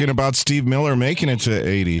just talking about Steve Miller making it to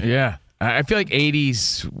 80. Yeah. I feel like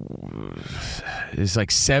 80s is like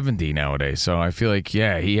 70 nowadays. So I feel like,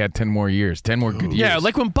 he had 10 more years, 10 more good years. Yeah,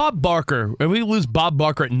 like when we lose Bob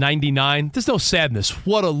Barker at 99, there's no sadness.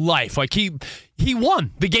 What a life. Like he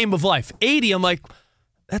won the game of life. 80, I'm like,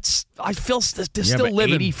 I feel they're still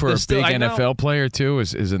living. 80 for a big NFL player, too,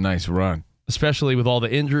 is a nice run. Especially with all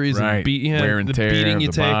the injuries and wear and tear beating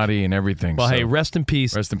of the body and everything. Well, hey, rest in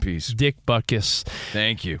peace. Rest in peace. Dick Butkus.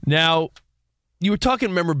 Thank you. Now, you were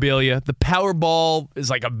talking memorabilia. The Powerball is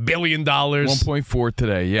like $1 billion. 1.4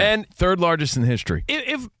 today, yeah. And third largest in history.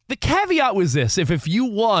 If the caveat was this, if you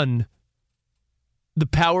won the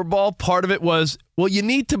Powerball, part of it was, well, you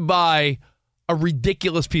need to buy a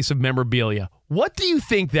ridiculous piece of memorabilia. What do you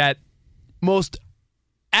think that most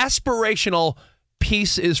aspirational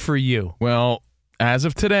piece is for you? Well, as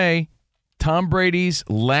of today, Tom Brady's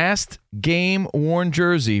last game-worn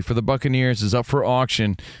jersey for the Buccaneers is up for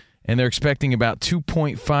auction, and they're expecting about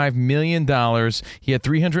 $2.5 million. He had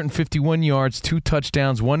 351 yards, 2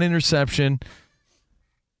 touchdowns, 1 interception,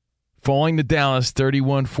 falling to Dallas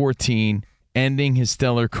 31-14, ending his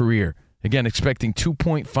stellar career. Again, expecting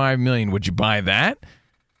 $2.5 million. Would you buy that?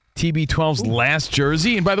 TB12's last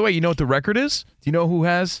jersey. And by the way, you know what the record is? Do you know who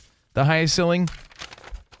has the highest selling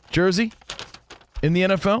jersey in the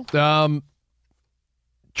NFL?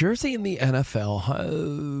 Jersey in the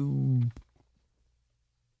NFL.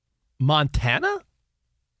 Montana?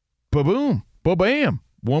 Ba-boom. Ba-bam.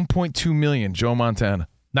 $1.2 million, Joe Montana.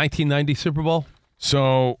 1990 Super Bowl?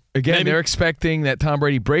 So, again, they're expecting that Tom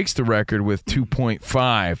Brady breaks the record with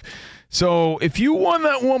 2.5. So, if you won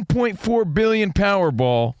that $1.4 billion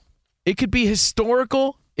Powerball, it could be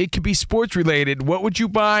historical. It could be sports-related. What would you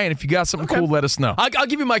buy? And if you got something cool, let us know. I'll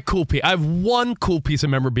give you my cool piece. I have one cool piece of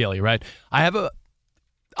memorabilia, right? I have a...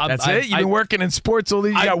 That's it? You've been working in sports all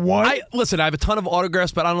these. You got one? Listen, I have a ton of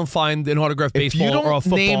autographs, but I don't find an autographed baseball or a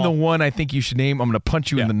football. If you don't name the one I think you should name, I'm going to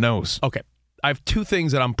punch you in the nose. Okay. I have 2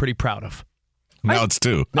 things that I'm pretty proud of. Now it's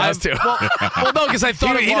 2. Now it's 2. Well, no, because I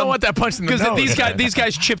thought you don't want that punch in the nose. Because these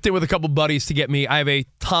guys chipped in with a couple buddies to get me. I have a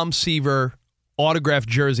Tom Seaver autographed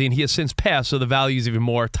jersey, and he has since passed, so the value is even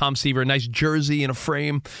more. Tom Seaver, a nice jersey in a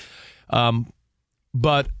frame.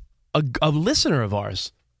 But a listener of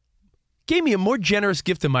ours gave me a more generous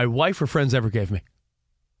gift than my wife or friends ever gave me.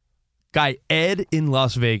 Guy Ed in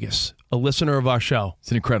Las Vegas, a listener of our show.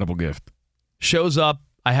 It's an incredible gift. Shows up.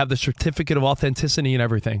 I have the certificate of authenticity and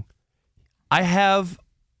everything. I have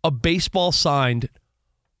a baseball signed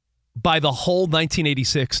by the whole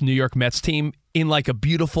 1986 New York Mets team in like a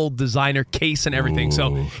beautiful designer case and everything. Ooh.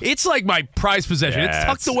 So it's like my prized possession. Yeah, it's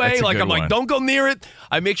tucked away. Like I'm like, don't go near it.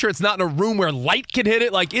 I make sure it's not in a room where light can hit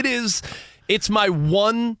it. Like it's my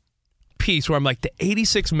one piece where I'm like the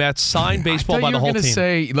 86 Mets signed baseball by the whole team. I thought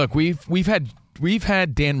you were going to say, look, we've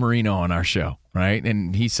had Dan Marino on our show, right?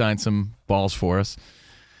 And he signed some balls for us.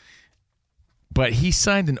 But he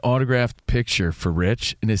signed an autographed picture for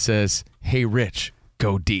Rich, and it says, "Hey, Rich,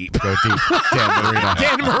 go deep." Go deep. Dan Marino.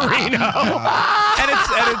 Dan Marino.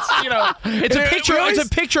 and it's a picture. It's a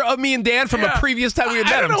picture of me and Dan from a previous time we had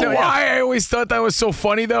met him. I don't know why I always thought that was so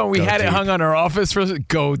funny, though. We had it hung on our office for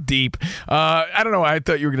Go Deep. I don't know why I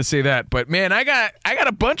thought you were going to say that. But, man, I got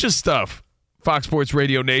a bunch of stuff. Fox Sports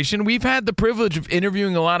Radio Nation. We've had the privilege of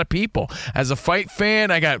interviewing a lot of people. As a fight fan,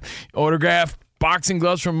 I got autographed boxing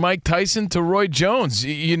gloves from Mike Tyson to Roy Jones.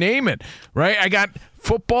 You name it, right? I got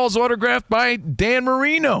footballs autographed by Dan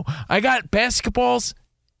Marino. I got basketballs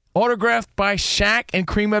autographed by Shaq and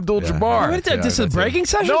Kareem Abdul-Jabbar. This is a bragging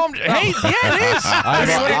session? No, hey, yeah, it is.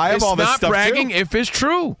 I have all this not stuff bragging too. if it's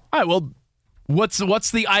true. All right, well, what's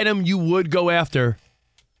the item you would go after?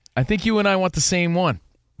 I think you and I want the same one.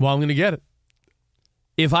 Well, I'm going to get it.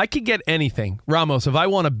 If I could get anything, Ramos, if I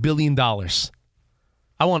won $1 billion,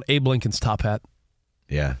 I want Abe Lincoln's top hat.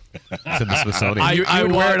 Yeah, it's in the Smithsonian. You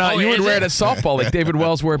would wear it at softball like David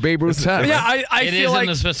Wells wore Babe Ruth's hat. Yeah, I it feel is like in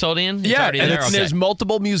the Smithsonian. Yeah, and there's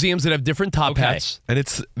multiple museums that have different top hats. And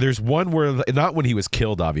there's one where not when he was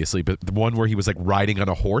killed, obviously, but the one where he was like riding on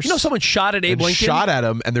a horse. You know, someone shot at Abe Lincoln. Shot at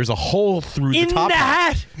him, and there's a hole through the top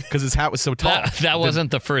hat because his hat was so tall. That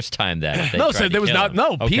wasn't the first time that. No, so there was not. Him.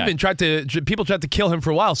 No, Okay. people tried to kill him for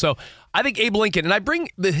a while. So I think Abe Lincoln, and I bring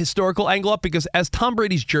the historical angle up because as Tom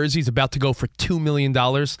Brady's jersey is about to go for $2 million.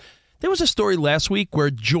 There was a story last week where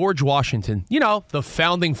George Washington, the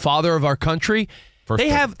founding father of our country, they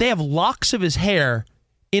have locks of his hair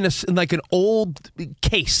in like an old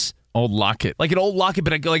case. Old locket. Like an old locket,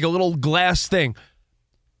 but like a little glass thing.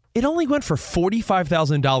 It only went for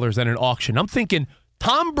 $45,000 at an auction. I'm thinking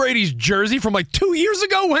Tom Brady's jersey from like 2 years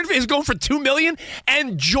ago is going for $2 million.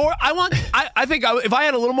 And I think if I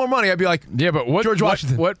had a little more money, I'd be like, yeah, but George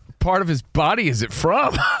Washington. What part of his body is it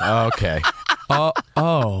from? Okay.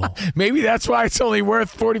 Maybe that's why it's only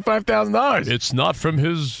worth $45,000. It's not from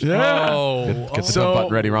his. Yeah. Get the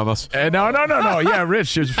button ready, Ramos. No. Yeah,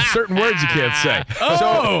 Rich, there's certain words you can't say.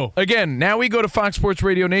 So, again, now we go to Fox Sports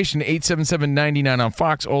Radio Nation, 877-99 on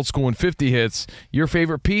Fox, old school and 50 hits. Your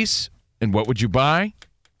favorite piece, and what would you buy?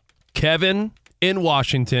 Kevin in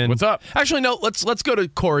Washington. What's up? Actually, no, let's go to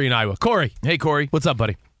Corey in Iowa. Corey. Hey, Corey. What's up,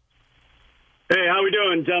 buddy? Hey, how we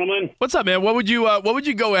doing, gentlemen? What's up, man? What would you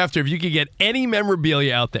go after if you could get any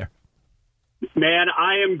memorabilia out there? Man,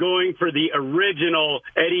 I am going for the original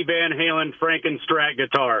Eddie Van Halen Frankenstrat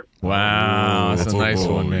guitar. Wow, that's a nice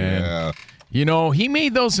one, man. Yeah. He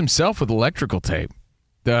made those himself with electrical tape.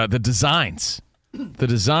 The designs.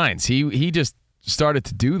 He just started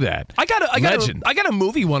to do that. I got a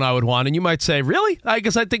movie one I would want, and you might say, really? I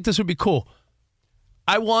guess I think this would be cool.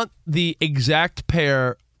 I want the exact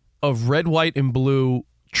pair of red, white, and blue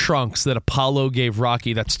trunks that Apollo gave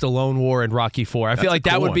Rocky, that Stallone wore in Rocky IV. I feel like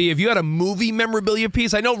that would be, if you had a movie memorabilia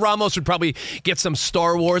piece, I know Ramos would probably get some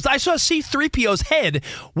Star Wars. I saw C-3PO's head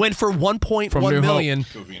went for $1.1 million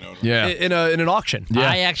in an auction.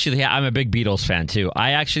 Yeah. I'm a big Beatles fan, too.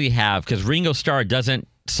 I actually have, because Ringo Starr doesn't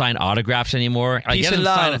sign autographs anymore. Peace and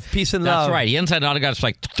love. Peace and love. That's right. He hasn't signed autographs for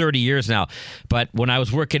like 30 years now. But when I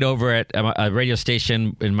was working over at a radio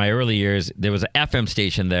station in my early years, there was an FM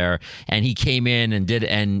station there, and he came in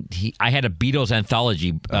and I had a Beatles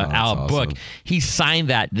anthology book. He signed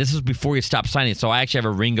that. This is before he stopped signing. So I actually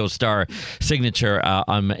have a Ringo Starr signature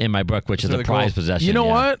in my book, which is a prized possession. You know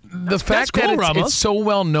what? The fact that it's so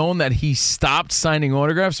well known that he stopped signing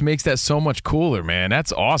autographs makes that so much cooler, man.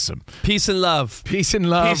 That's awesome. Peace and love. Peace and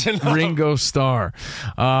love. Ringo Starr.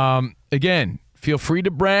 Again, feel free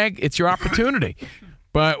to brag. It's your opportunity.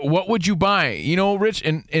 But what would you buy? You know, Rich,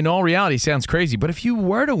 in all reality, it sounds crazy, but if you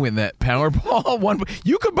were to win that Powerball,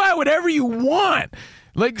 you could buy whatever you want.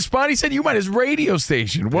 Like Spotty said, you might his radio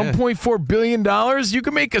station, $1.4 billion. You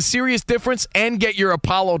can make a serious difference and get your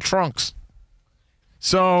Apollo trunks.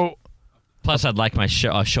 So... Plus, I'd like my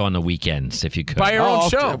show on the weekends, if you could. Buy your own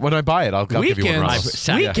show. When I buy it, I'll give you one.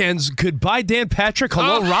 Weekends, goodbye, Dan Patrick.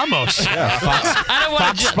 Hello, Ramos. Yeah,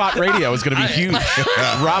 Fox Spot Radio is going to be huge.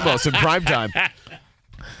 Ramos in primetime.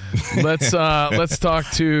 Let's talk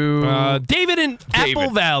to David in Apple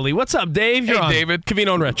Valley. What's up, Dave? You're on. David.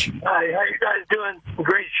 Covino and Rich. Hi, how you guys doing?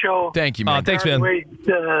 Great show. Thank you, man. Thanks, man. Wait,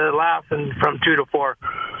 laughing from 2 to 4.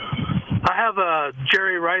 I have a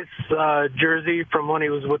Jerry Rice jersey from when he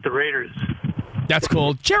was with the Raiders. That's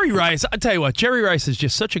cool. Jerry Rice, I tell you what, Jerry Rice is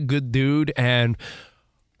just such a good dude, and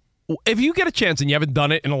if you get a chance and you haven't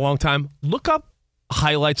done it in a long time, look up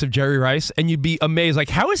highlights of Jerry Rice, and you'd be amazed. Like,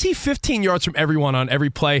 how is he 15 yards from everyone on every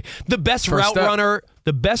play? The best route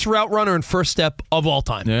runner and first step of all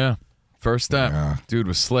time. Yeah. First step. Yeah. Dude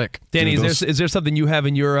was slick. Danny, is there something you have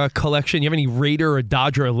in your collection? You have any Raider or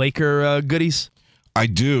Dodger or Laker goodies? I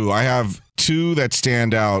do. I have 2 that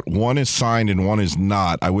stand out. One is signed and one is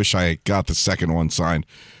not. I wish I got the second one signed.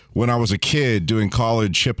 When I was a kid doing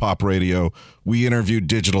college hip-hop radio, we interviewed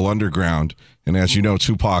Digital Underground. And as you know,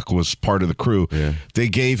 Tupac was part of the crew. Yeah. They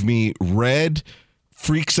gave me red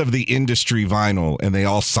Freaks of the Industry vinyl, and they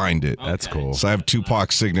all signed it. Okay. That's cool. So I have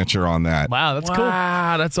Tupac's signature on that. Wow, that's cool.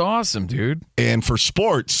 Wow, that's awesome, dude. And for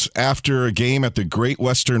sports, after a game at the Great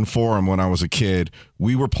Western Forum when I was a kid,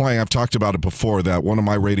 we were playing, I've talked about it before, that one of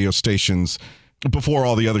my radio stations, before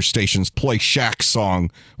all the other stations, play Shaq's song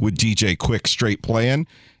with DJ Quick straight playing.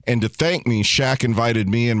 And to thank me, Shaq invited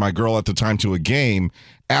me and my girl at the time to a game.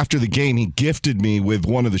 After the game, he gifted me with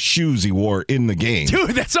one of the shoes he wore in the game.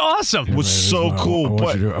 Dude, that's awesome. It was so cool. I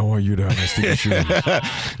want you to have my sticky shoes.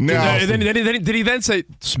 Now, did he then say,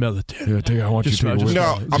 smell it, dude? Yeah, I want you to take a whiff.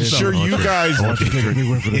 No, I'm sure you guys. I want you to take a big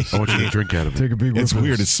whiff of this. I want you to drink out of it. Take a big whiff. It's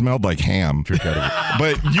weird. It smelled like ham. Drink out of it.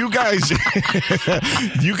 But you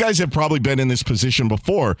guys have probably been in this position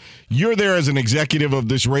before. You're there as an executive of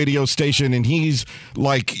this radio station, and he's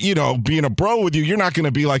like, being a bro with you. You're not going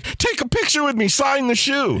to be like, take a picture with me, sign the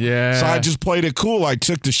shoe. Yeah. So I just played it cool. I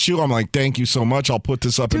took the shoe. I'm like, thank you so much. I'll put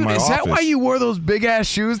this up in my office. Is that why you wore those big ass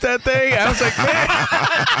shoes that day? I was like, man,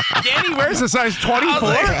 Danny wears a size 24.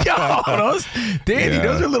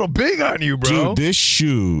 Those are a little big on you, bro. Dude, this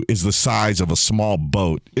shoe is the size of a small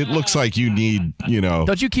boat. It looks like you need,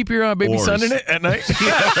 Don't you keep your baby son in it at night?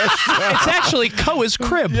 It's actually Koa's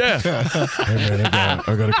crib. Yeah. Hey, man,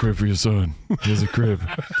 I got a crib for your son. Here's a crib.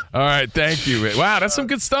 All right, thank you. Wow, that's some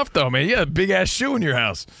good stuff, though, man. You got a big ass shoe in your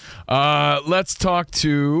house. Let's talk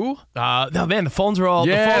to. No, man, the phones are all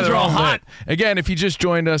hot. Again, if you just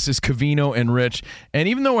joined us, it's Covino and Rich. And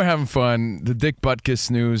even though we're having fun, the Dick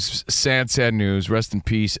Butkus news, sad news, rest in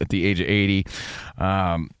peace at the age of 80.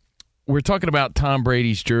 We're talking about Tom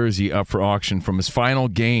Brady's jersey up for auction from his final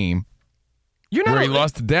game where he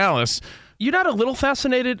lost to Dallas. You're not a little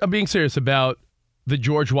fascinated? I'm being serious about the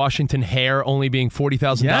George Washington hair only being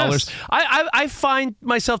 $40,000. Yes. I find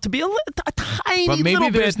myself to be a tiny but maybe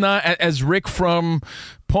little there's bit. not, as Rick from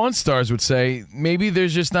Pawn Stars would say, maybe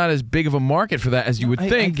there's just not as big of a market for that as you would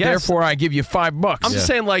think. Therefore, I give you $5. I'm just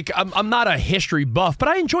saying, like, I'm not a history buff, but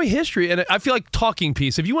I enjoy history, and I feel like talking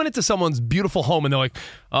piece. If you went into someone's beautiful home and they're like,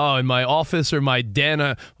 oh, in my office or my den,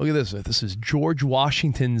 look at this. This is George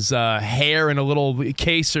Washington's hair in a little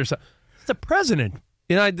case or something. It's the president.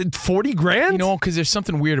 $40,000? Because there's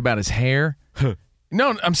something weird about his hair.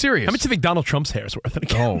 No, I'm serious. How much do you think Donald Trump's hair is worth?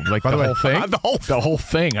 Oh, like the whole thing? The whole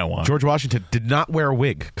thing I want. George Washington did not wear a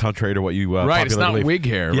wig, contrary to what you right, it's not believe. wig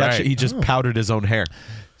hair. He just powdered his own hair.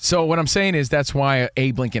 So what I'm saying is that's why a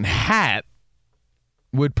Abe Lincoln hat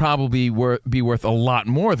would probably be worth a lot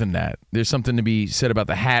more than that. There's something to be said about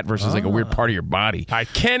the hat versus like a weird part of your body. All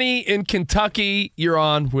right, Kenny in Kentucky, you're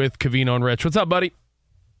on with Covino and Rich. What's up, buddy?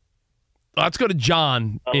 Let's go to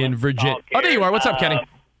John in Virginia. Oh, there you are. What's up, Kenny?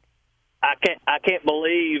 I can't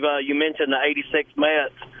believe you mentioned the 86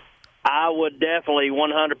 Mets. I would definitely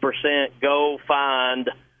 100% go find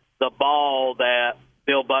the ball that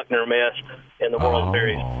Bill Buckner missed in the World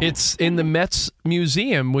Series. It's in the Mets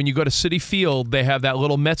Museum. When you go to Citi Field, they have that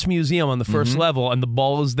little Mets Museum on the first level, and the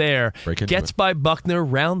ball is there. Gets by Buckner,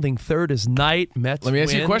 rounding third is Knight. Mets Let me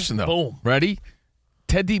ask you a win. question, though. Boom. Ready?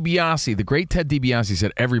 Ted DiBiase, the great Ted DiBiase,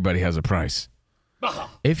 said everybody has a price.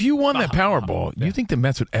 If you won that Powerball, you think the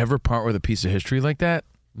Mets would ever part with a piece of history like that?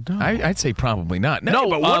 No. I'd say probably not. No,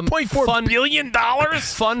 but $1.4 billion?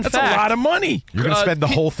 Fun That's fact. a lot of money. You're going to spend the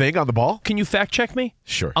whole thing on the ball? Can you fact check me?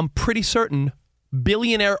 Sure. I'm pretty certain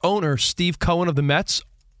billionaire owner Steve Cohen of the Mets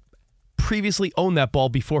previously owned that ball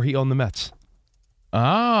before he owned the Mets.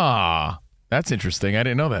 Ah, that's interesting. I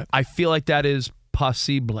didn't know that. I feel like that is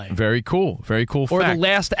possible. Very cool. Very cool Or fact. the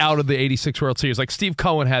last out of the 86 World Series. Like Steve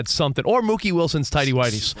Cohen had something. Or Mookie Wilson's Tidy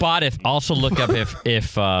Whities. Spot if. Also look up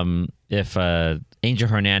if Angel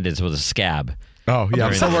Hernandez was a scab. Oh, yeah.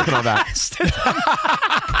 I'm still working on that.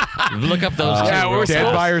 Look up those two.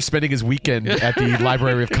 Dan Byers spending his weekend at the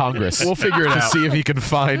Library of Congress. We'll figure it to out. see if he can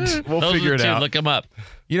find. We'll figure it out. Look them up.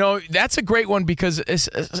 You know, that's a great one because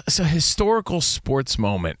it's a historical sports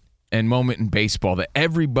moment and moment in baseball that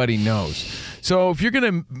everybody knows. So if you're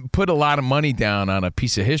going to put a lot of money down on a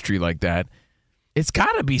piece of history like that, it's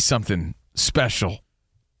got to be something special.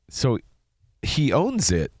 So he owns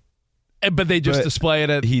it. But they just display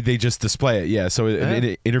it at... They just display it, yeah. So in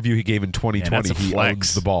an interview he gave in 2020, he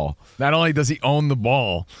owns the ball. Not only does he own the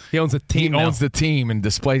ball, he owns the team. He owns the team and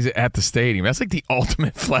displays it at the stadium. That's like the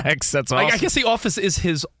ultimate flex. That's awesome. I guess the office is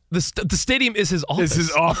his... The stadium is his office. It's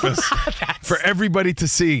his office for everybody to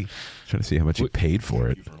see. Trying to see how much he paid for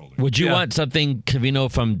it. Would you want something,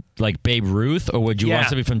 Covino, from like Babe Ruth, or would you want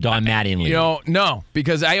something from Don Mattingly? You know, no,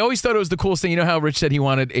 because I always thought it was the coolest thing. You know how Rich said he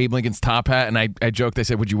wanted Abe Lincoln's top hat, and I joked, I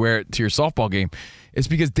said, would you wear it to your softball game? It's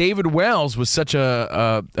because David Wells was such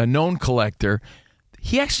a known collector.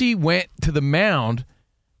 He actually went to the mound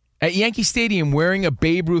at Yankee Stadium wearing a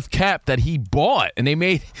Babe Ruth cap that he bought, and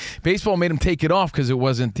baseball made him take it off because it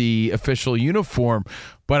wasn't the official uniform.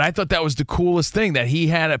 But I thought that was the coolest thing, that he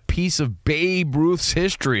had a piece of Babe Ruth's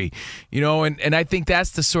history, you know, and I think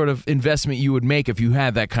that's the sort of investment you would make if you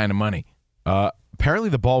had that kind of money. Apparently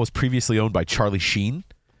the ball was previously owned by Charlie Sheen.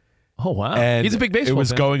 Oh, wow. And he's a big baseball It was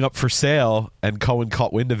fan. going up for sale, and Cohen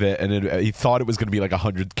caught wind of it, and he thought it was going to be like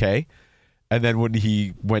 $100K. And then when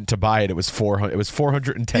he went to buy it, it was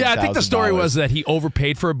 $410,000. Yeah, I think the story was that he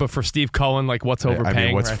overpaid for it, but for Steve Cohen, like, what's overpaying? I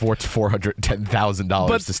mean, what's right?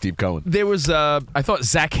 $410,000 to Steve Cohen? There was I thought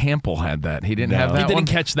Zach Hampel had that. He didn't have that. He one? didn't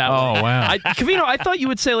catch that one. Oh, wow. Covino, I thought you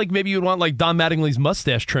would say like maybe you'd want like Don Mattingly's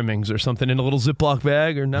mustache trimmings or something in a little Ziploc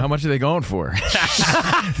bag or no. How much are they going for?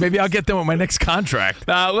 Maybe I'll get them with my next contract.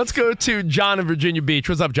 Let's go to John in Virginia Beach.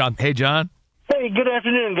 What's up, John? Hey, John. Hey, good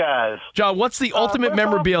afternoon, guys. John, what's the ultimate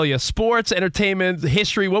memorabilia? Sports, entertainment,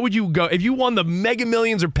 history. What would you go if you won the Mega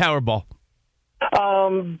Millions or Powerball?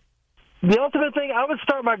 The ultimate thing, I would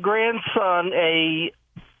start my grandson a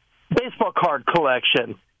baseball card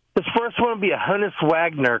collection. His first one would be a Honus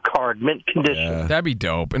Wagner card, mint condition. That'd be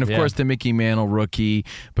dope. And, of course, the Mickey Mantle rookie.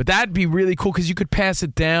 But that'd be really cool because you could pass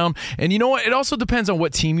it down. And you know what? It also depends on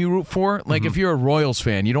what team you root for. Like, if you're a Royals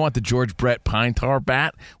fan, you don't want the George Brett Pine Tar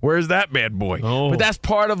bat. Where's that bad boy? Oh. But that's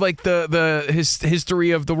part of, like, the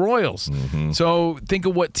history of the Royals. So think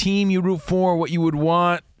of what team you root for, what you would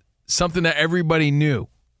want, something that everybody knew.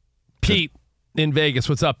 Pete in Vegas.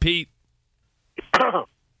 What's up, Pete?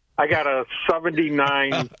 I got a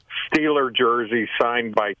 79 Steeler jersey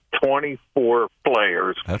signed by 24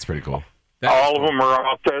 players. That's pretty cool. All of them are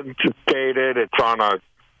authenticated. It's on a...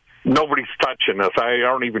 Nobody's touching this. I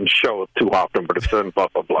don't even show it too often, but it's in blah,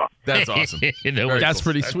 blah, blah. That's awesome. That's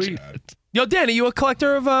pretty sweet. Yo, Dan, are you a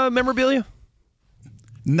collector of memorabilia?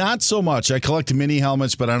 Not so much. I collect mini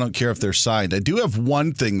helmets, but I don't care if they're signed. I do have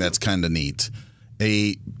one thing that's kind of neat.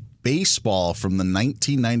 A baseball from the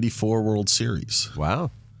 1994 World Series.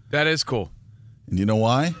 Wow. That is cool. And you know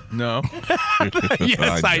why? No.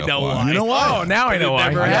 Yes, I know why. You know why? Oh, now I know why.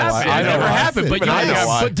 It never happened. I It know never why. happened. But, I know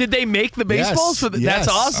why. but did they make the baseballs? Yes. That's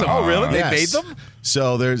awesome. Oh, really? Yes. They made them?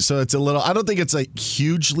 So it's a little. I don't think it's like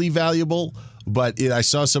hugely valuable, but I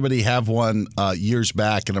saw somebody have one years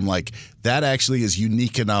back, and I'm like, that actually is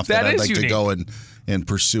unique enough that I'd like to go and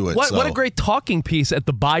pursue it. What a great talking piece at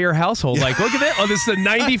the Bayer household. Like, look at that. Oh, this is the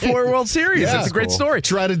 94 World Series. That's a great story.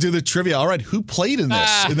 Try to do the trivia. All right, who played in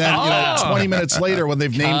this? And then, 20 minutes later when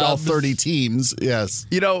they've named all 30 teams. Yes.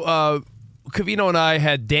 Covino and I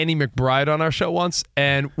had Danny McBride on our show once,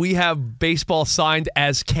 and we have baseball signed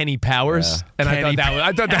as Kenny Powers. And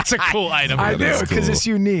I thought that's a cool item. I do, because it's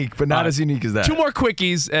unique, but not as unique as that. Two more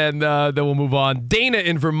quickies, and then we'll move on. Dana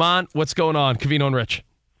in Vermont, what's going on? Covino and Rich.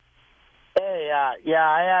 Hey,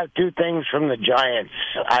 I have two things from the Giants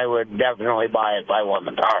I would definitely buy if I won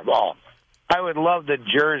the Powerball. I would love the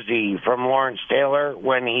jersey from Lawrence Taylor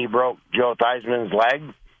when he broke Joe Theismann's leg.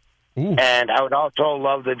 Ooh. And I would also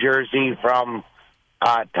love the jersey from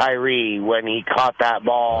Tyree when he caught that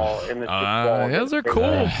ball in the Super Bowl. Those are cool.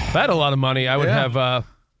 If I had a lot of money, I would have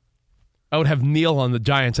Neil on the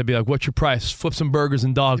Giants. I'd be like, "What's your price? Flip some burgers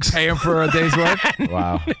and dogs. Pay him for a day's work."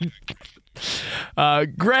 Wow.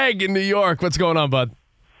 Greg in New York, what's going on, bud?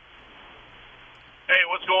 Hey,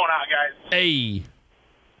 what's going on, guys? Hey,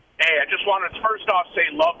 I just wanted to first off say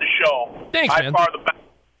love the show. Thanks, man. By far the best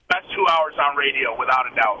 2 hours on radio, without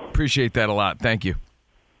a doubt. Appreciate that a lot. Thank you.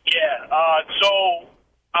 Yeah.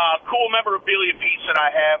 Cool memorabilia piece that I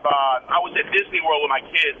have. I was at Disney World with my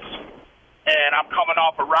kids, and I'm coming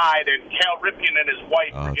off a ride, and Cal Ripken and his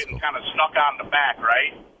wife were getting kind of snuck on the back,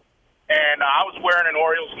 right? And I was wearing an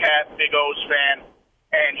Orioles cap, big O's fan,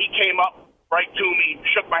 and he came up right to me,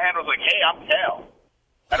 shook my hand, was like, "Hey, I'm Cal."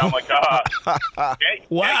 And I'm like, "Okay."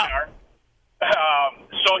 Wow.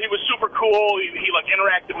 So he was super cool. He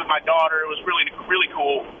interacted with my daughter. It was really, really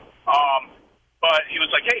cool. But he was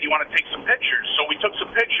like, "Hey, do you want to take some pictures?" So we took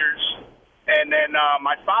some pictures, and then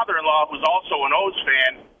my father-in-law, who's also an O's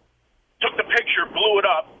fan, took the picture, blew it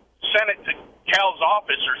up, sent it to Cal's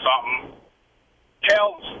office or something.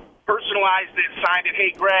 Cal's personalized it, signed it.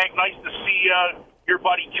 "Hey, Greg, nice to see your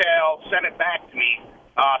buddy Cal." Sent it back to me.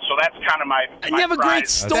 So that's kind of my you have a great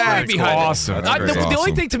story behind awesome. it. That's The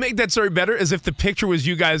only thing to make that story better is if the picture was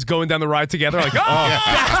you guys going down the ride together. Like,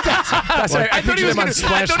 that's right. I thought he was going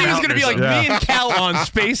to be like me and Cal on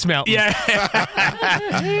Space Mountain. Yeah.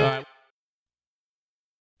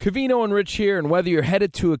 Covino and Rich here, and whether you're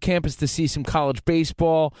headed to a campus to see some college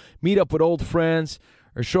baseball, meet up with old friends,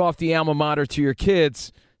 or show off the alma mater to your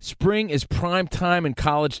kids, spring is prime time in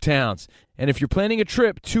college towns. And if you're planning a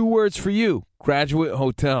trip, 2 words for you: Graduate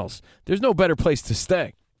Hotels. There's no better place to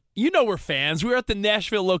stay. You know we're fans. We were at the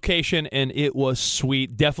Nashville location, and it was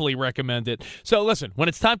sweet. Definitely recommend it. So listen, when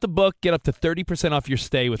it's time to book, get up to 30% off your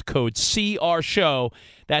stay with code CRSHOW.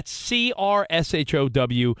 That's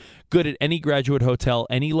CRSHOW. Good at any Graduate Hotel,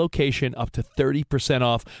 any location, up to 30%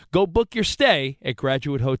 off. Go book your stay at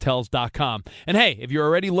graduatehotels.com. And hey, if you're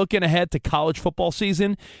already looking ahead to college football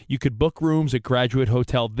season, you could book rooms at Graduate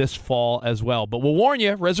Hotel this fall as well. But we'll warn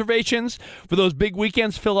you, reservations for those big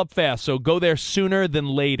weekends fill up fast, so go there sooner than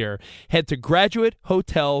later. Head to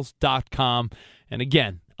graduatehotels.com. And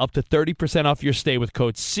again, up to 30% off your stay with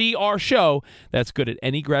code CRSHOW. That's good at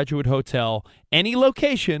any Graduate Hotel, any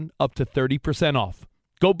location, up to 30% off.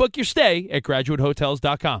 Go book your stay at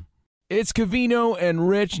graduatehotels.com. It's Covino and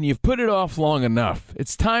Rich, and you've put it off long enough.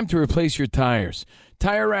 It's time to replace your tires.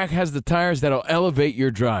 Tire Rack has the tires that'll elevate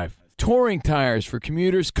your drive. Touring tires for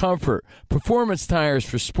commuters' comfort, performance tires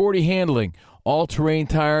for sporty handling, all-terrain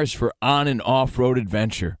tires for on- and off-road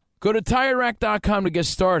adventure. Go to TireRack.com to get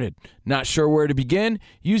started. Not sure where to begin?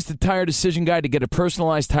 Use the Tire Decision Guide to get a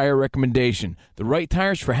personalized tire recommendation. The right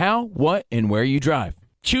tires for how, what, and where you drive.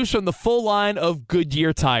 Choose from the full line of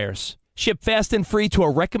Goodyear tires. Ship fast and free to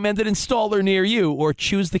a recommended installer near you, or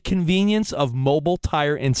choose the convenience of mobile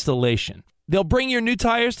tire installation. They'll bring your new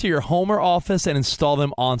tires to your home or office and install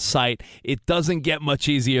them on site. It doesn't get much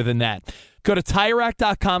easier than that. Go to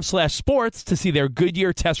TireRack.com/sports to see their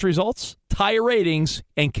Goodyear test results, tire ratings,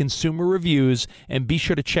 and consumer reviews, and be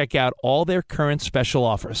sure to check out all their current special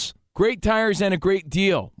offers. Great tires and a great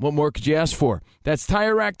deal. What more could you ask for? That's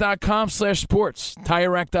TireRack.com/sports.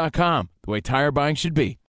 TireRack.com, the way tire buying should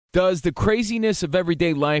be. Does the craziness of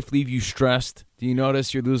everyday life leave you stressed? Do you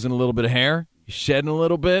notice you're losing a little bit of hair? You're shedding a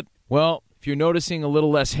little bit? Well, if you're noticing a little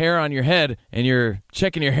less hair on your head and you're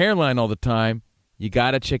checking your hairline all the time, you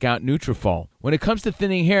got to check out Nutrafol. When it comes to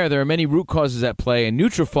thinning hair, there are many root causes at play, and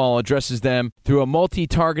Nutrafol addresses them through a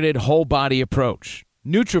multi-targeted whole-body approach.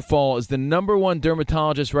 Nutrafol is the #1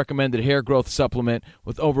 dermatologist-recommended hair growth supplement,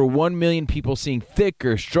 with over 1 million people seeing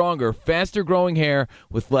thicker, stronger, faster-growing hair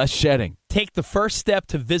with less shedding. Take the first step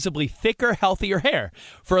to visibly thicker, healthier hair.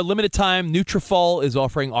 For a limited time, Nutrafol is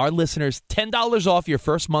offering our listeners $10 off your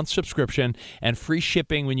first month subscription and free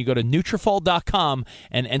shipping when you go to Nutrafol.com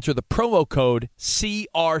and enter the promo code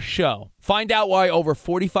CRSHOW. Find out why over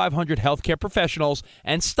 4,500 healthcare professionals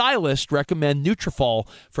and stylists recommend Nutrafol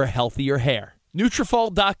for healthier hair.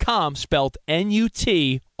 Nutrafol.com, spelled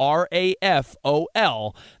Nutrafol.com,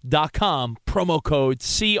 promo code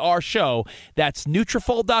CRSHOW. That's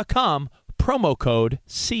Nutrafol.com, promo code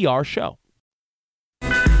CRSHOW.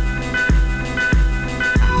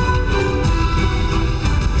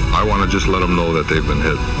 I want to just let them know that they've been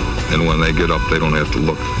hit. And when they get up, they don't have to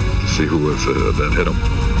look to see who was that hit them.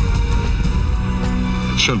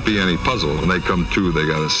 It shouldn't be any puzzle. When they come to, they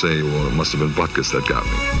got to say, well, it must have been Butkus that got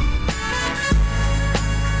me.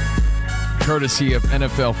 Courtesy of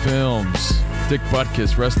NFL Films. Dick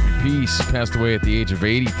Butkus, rest in peace, passed away at the age of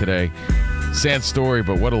 80 today. Sad story,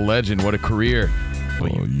 but what a legend, what a career. Oh,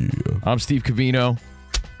 yeah. I'm Steve Covino.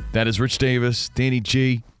 That is Rich Davis, Danny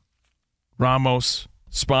G, Ramos,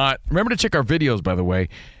 Spot. Remember to check our videos, by the way,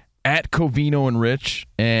 at Covino and Rich,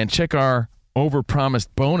 and check our Overpromised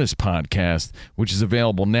bonus podcast, which is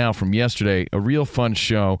available now from yesterday. A real fun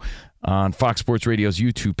show on Fox Sports Radio's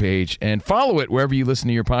YouTube page, and follow it wherever you listen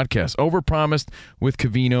to your podcast. Overpromised with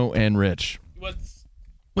Covino and Rich.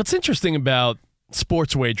 What's interesting about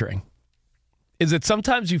sports wagering is that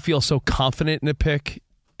sometimes you feel so confident in a pick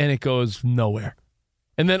and it goes nowhere.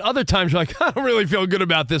 And then other times you're like, I don't really feel good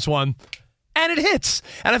about this one. And it hits.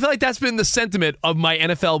 And I feel like that's been the sentiment of my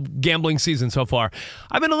NFL gambling season so far.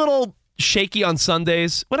 I've been a little shaky on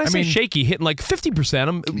Sundays. When I say shaky, hitting like 50%.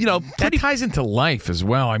 I'm, that ties into life as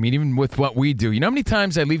well. I mean, even with what we do. You know how many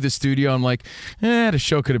times I leave the studio, I'm like, the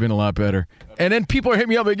show could have been a lot better. And then people are hitting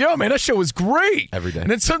me up like, yo, man, that show was great. Every day.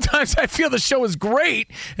 And then sometimes I feel the show was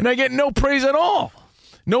great, and I get no praise at all.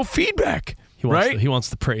 No feedback. He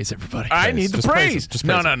wants to praise everybody. I need the praise.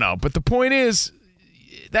 No. But the point is,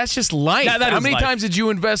 that's just life. How many times did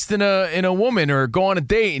you invest in a woman or go on a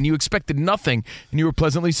date and you expected nothing and you were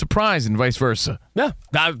pleasantly surprised, and vice versa? Yeah,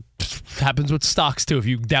 that happens with stocks too. If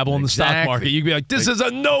you dabble in the stock market, you can be like, this is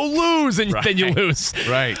a no lose, and then you lose.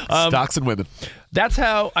 Right. Stocks and women. That's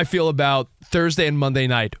how I feel about Thursday and Monday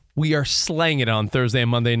night. We are slaying it on Thursday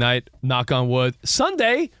and Monday night, knock on wood.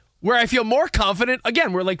 Sunday, where I feel more confident,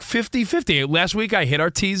 again, we're like 50-50. Last week I hit our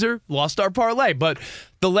teaser, lost our parlay, but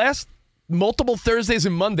the last multiple Thursdays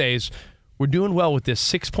and Mondays, we're doing well with this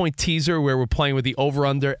 6-point teaser where we're playing with the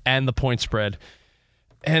over-under and the point spread.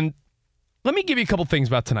 And let me give you a couple things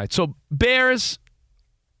about tonight. So Bears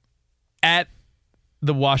at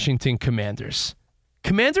the Washington Commanders.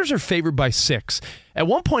 Commanders are favored by 6. At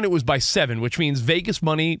one point, it was by 7, which means Vegas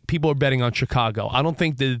money, people are betting on Chicago. I don't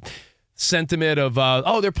think the sentiment of,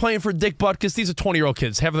 they're playing for Dick Butkus. These are 20-year-old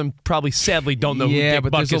kids. Half of them probably, sadly, don't know who Dick Butkus is. Yeah,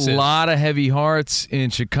 but there's a lot of heavy hearts in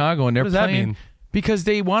Chicago, and they're playing. What does that mean? Because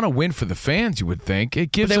they want to win for the fans, you would think.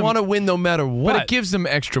 They want to win no matter what. But it gives them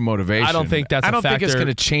extra motivation. I don't think that's a factor. I don't think it's going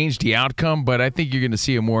to change the outcome, but I think you're going to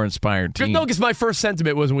see a more inspired team. No, because my first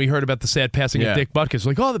sentiment was when we heard about the sad passing of Dick Butkus.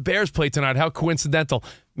 Like, the Bears play tonight. How coincidental.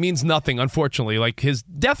 Means nothing, unfortunately. Like, his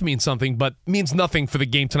death means something, but means nothing for the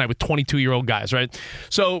game tonight with 22-year-old guys, right?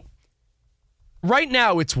 So, right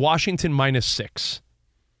now, it's Washington -6.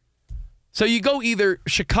 So you go either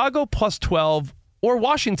Chicago +12 or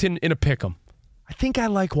Washington in a pick'em. I think I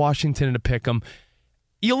like Washington in a pick'em.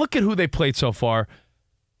 You look at who they played so far.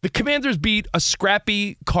 The Commanders beat a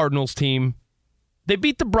scrappy Cardinals team. They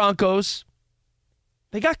beat the Broncos.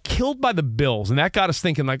 They got killed by the Bills, and that got us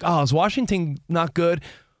thinking, like, is Washington not good?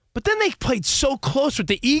 But then they played so close with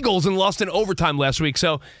the Eagles and lost in overtime last week.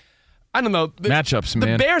 So, I don't know. Matchups,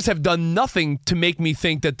 man. The Bears have done nothing to make me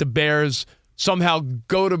think that the Bears somehow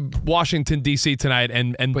go to Washington, D.C. tonight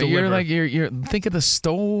and but deliver. You're think of the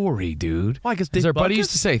story, dude. Why? Because our buddy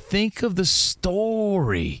used to say, think of the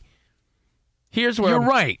story. Here's where you're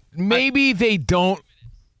right. Maybe they don't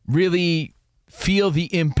really feel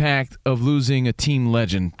the impact of losing a team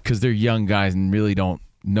legend because they're young guys and really don't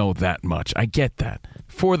know that much. I get that.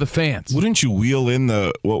 For the fans. Wouldn't you wheel in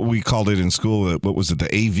what we called it in school, what was it,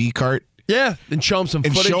 the AV cart? Yeah, and show them some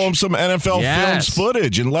footage. And show them some NFL Films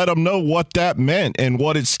footage and let them know what that meant and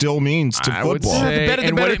what it still means to football. Would say,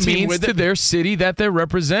 and what it means to their city that they're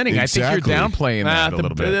representing. Exactly. I think you're downplaying that a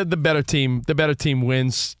little bit. The better team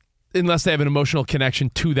wins. unless they have an emotional connection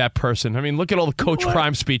to that person. I mean, look at all the Coach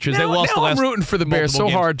Prime speeches. They lost the last. I'm rooting for the Bears so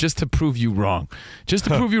hard just to prove you wrong. Just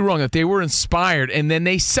to prove you wrong that they were inspired, and then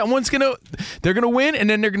they're gonna win, and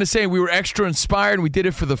then they're gonna say we were extra inspired, and we did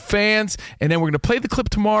it for the fans, and then we're gonna play the clip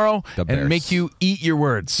tomorrow and make you eat your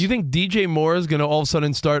words. Do you think DJ Moore is gonna all of a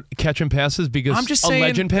sudden start catching passes because I'm just a saying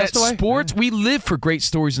legend passed away? Sports, we live for great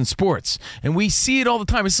stories in sports, and we see it all the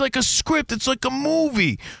time. It's like a script. It's like a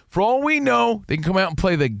movie. For all we know, they can come out and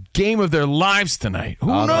play the game of their lives tonight. Who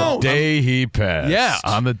knows? On the day he passed. Yeah,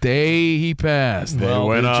 on the day he passed. They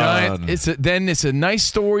went on. It's a nice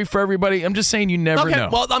story for everybody. I'm just saying you never know.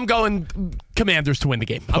 Well, I'm going Commanders to win the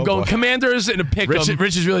game. I'm going Commanders in a pick 'em.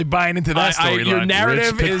 Rich is really buying into that storyline. Your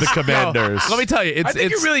narrative Rich is the Commanders. Let me tell you, I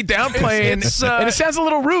think you're really downplaying, and it sounds a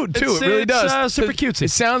little rude too. It really does. Super cutesy.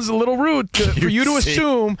 It sounds a little rude for you to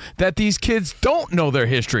assume that these kids don't know their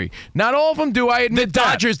history. Not all of them do. I admit the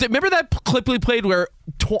Dodgers. Remember that clip we played where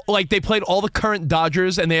they played all the current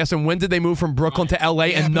Dodgers and they asked them when did they move from Brooklyn to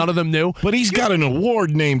L.A. and none of them knew. But he's got an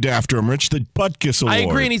award named after him, Rich, the Butkus Award. I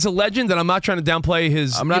agree, and he's a legend, and I'm not trying to downplay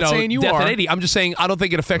his. I'm not saying you death are. at 80. I'm just saying I don't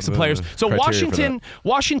think it affects the players. So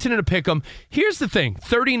Washington in a pick 'em. Here's the thing: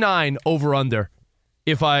 39 over under.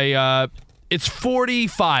 It's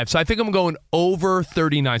 45, so I think I'm going over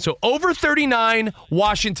 39. So over 39,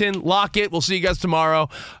 Washington, lock it. We'll see you guys tomorrow.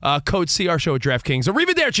 Code CR Show at DraftKings.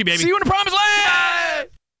 Arrivederci, baby. See you in the promised land!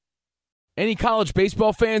 Any college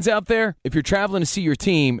baseball fans out there? If you're traveling to see your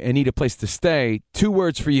team and need a place to stay, 2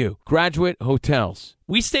 words for you: Graduate Hotels.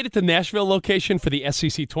 We stayed at the Nashville location for the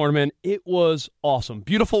SEC tournament. It was awesome.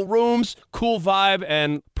 Beautiful rooms, cool vibe,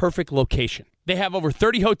 and perfect location. They have over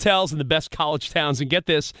 30 hotels in the best college towns, and get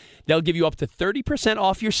this, they'll give you up to 30%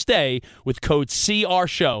 off your stay with code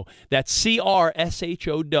CRSHOW. That's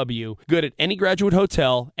CRSHOW. Good at any Graduate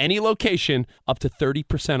Hotel, any location, up to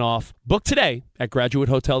 30% off. Book today at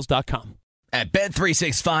graduatehotels.com. At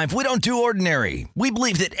Bet365, we don't do ordinary. We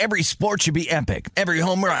believe that every sport should be epic. Every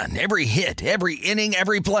home run, every hit, every inning,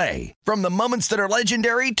 every play. From the moments that are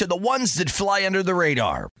legendary to the ones that fly under the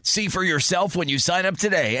radar. See for yourself when you sign up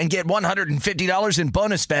today and get $150 in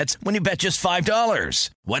bonus bets when you bet just $5.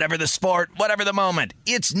 Whatever the sport, whatever the moment,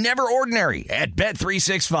 it's never ordinary at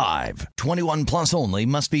Bet365. 21 plus only.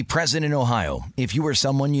 Must be present in Ohio. If you or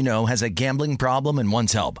someone you know has a gambling problem and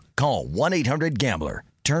wants help, call 1-800-GAMBLER.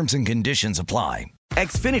 Terms and conditions apply.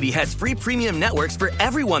 Xfinity has free premium networks for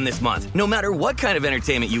everyone this month, no matter what kind of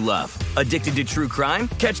entertainment you love. Addicted to true crime?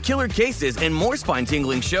 Catch killer cases and more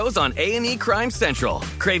spine-tingling shows on A&E Crime Central.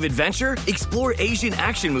 Crave adventure? Explore Asian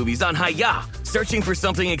action movies on Hi-Ya. Searching for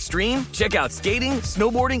something extreme? Check out skating,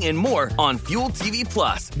 snowboarding, and more on Fuel TV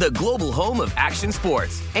Plus, the global home of action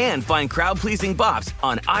sports. And find crowd-pleasing bops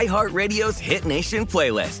on iHeartRadio's Hit Nation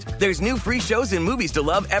playlist. There's new free shows and movies to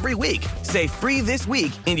love every week. Say free this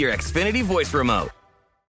week in your Xfinity voice remote.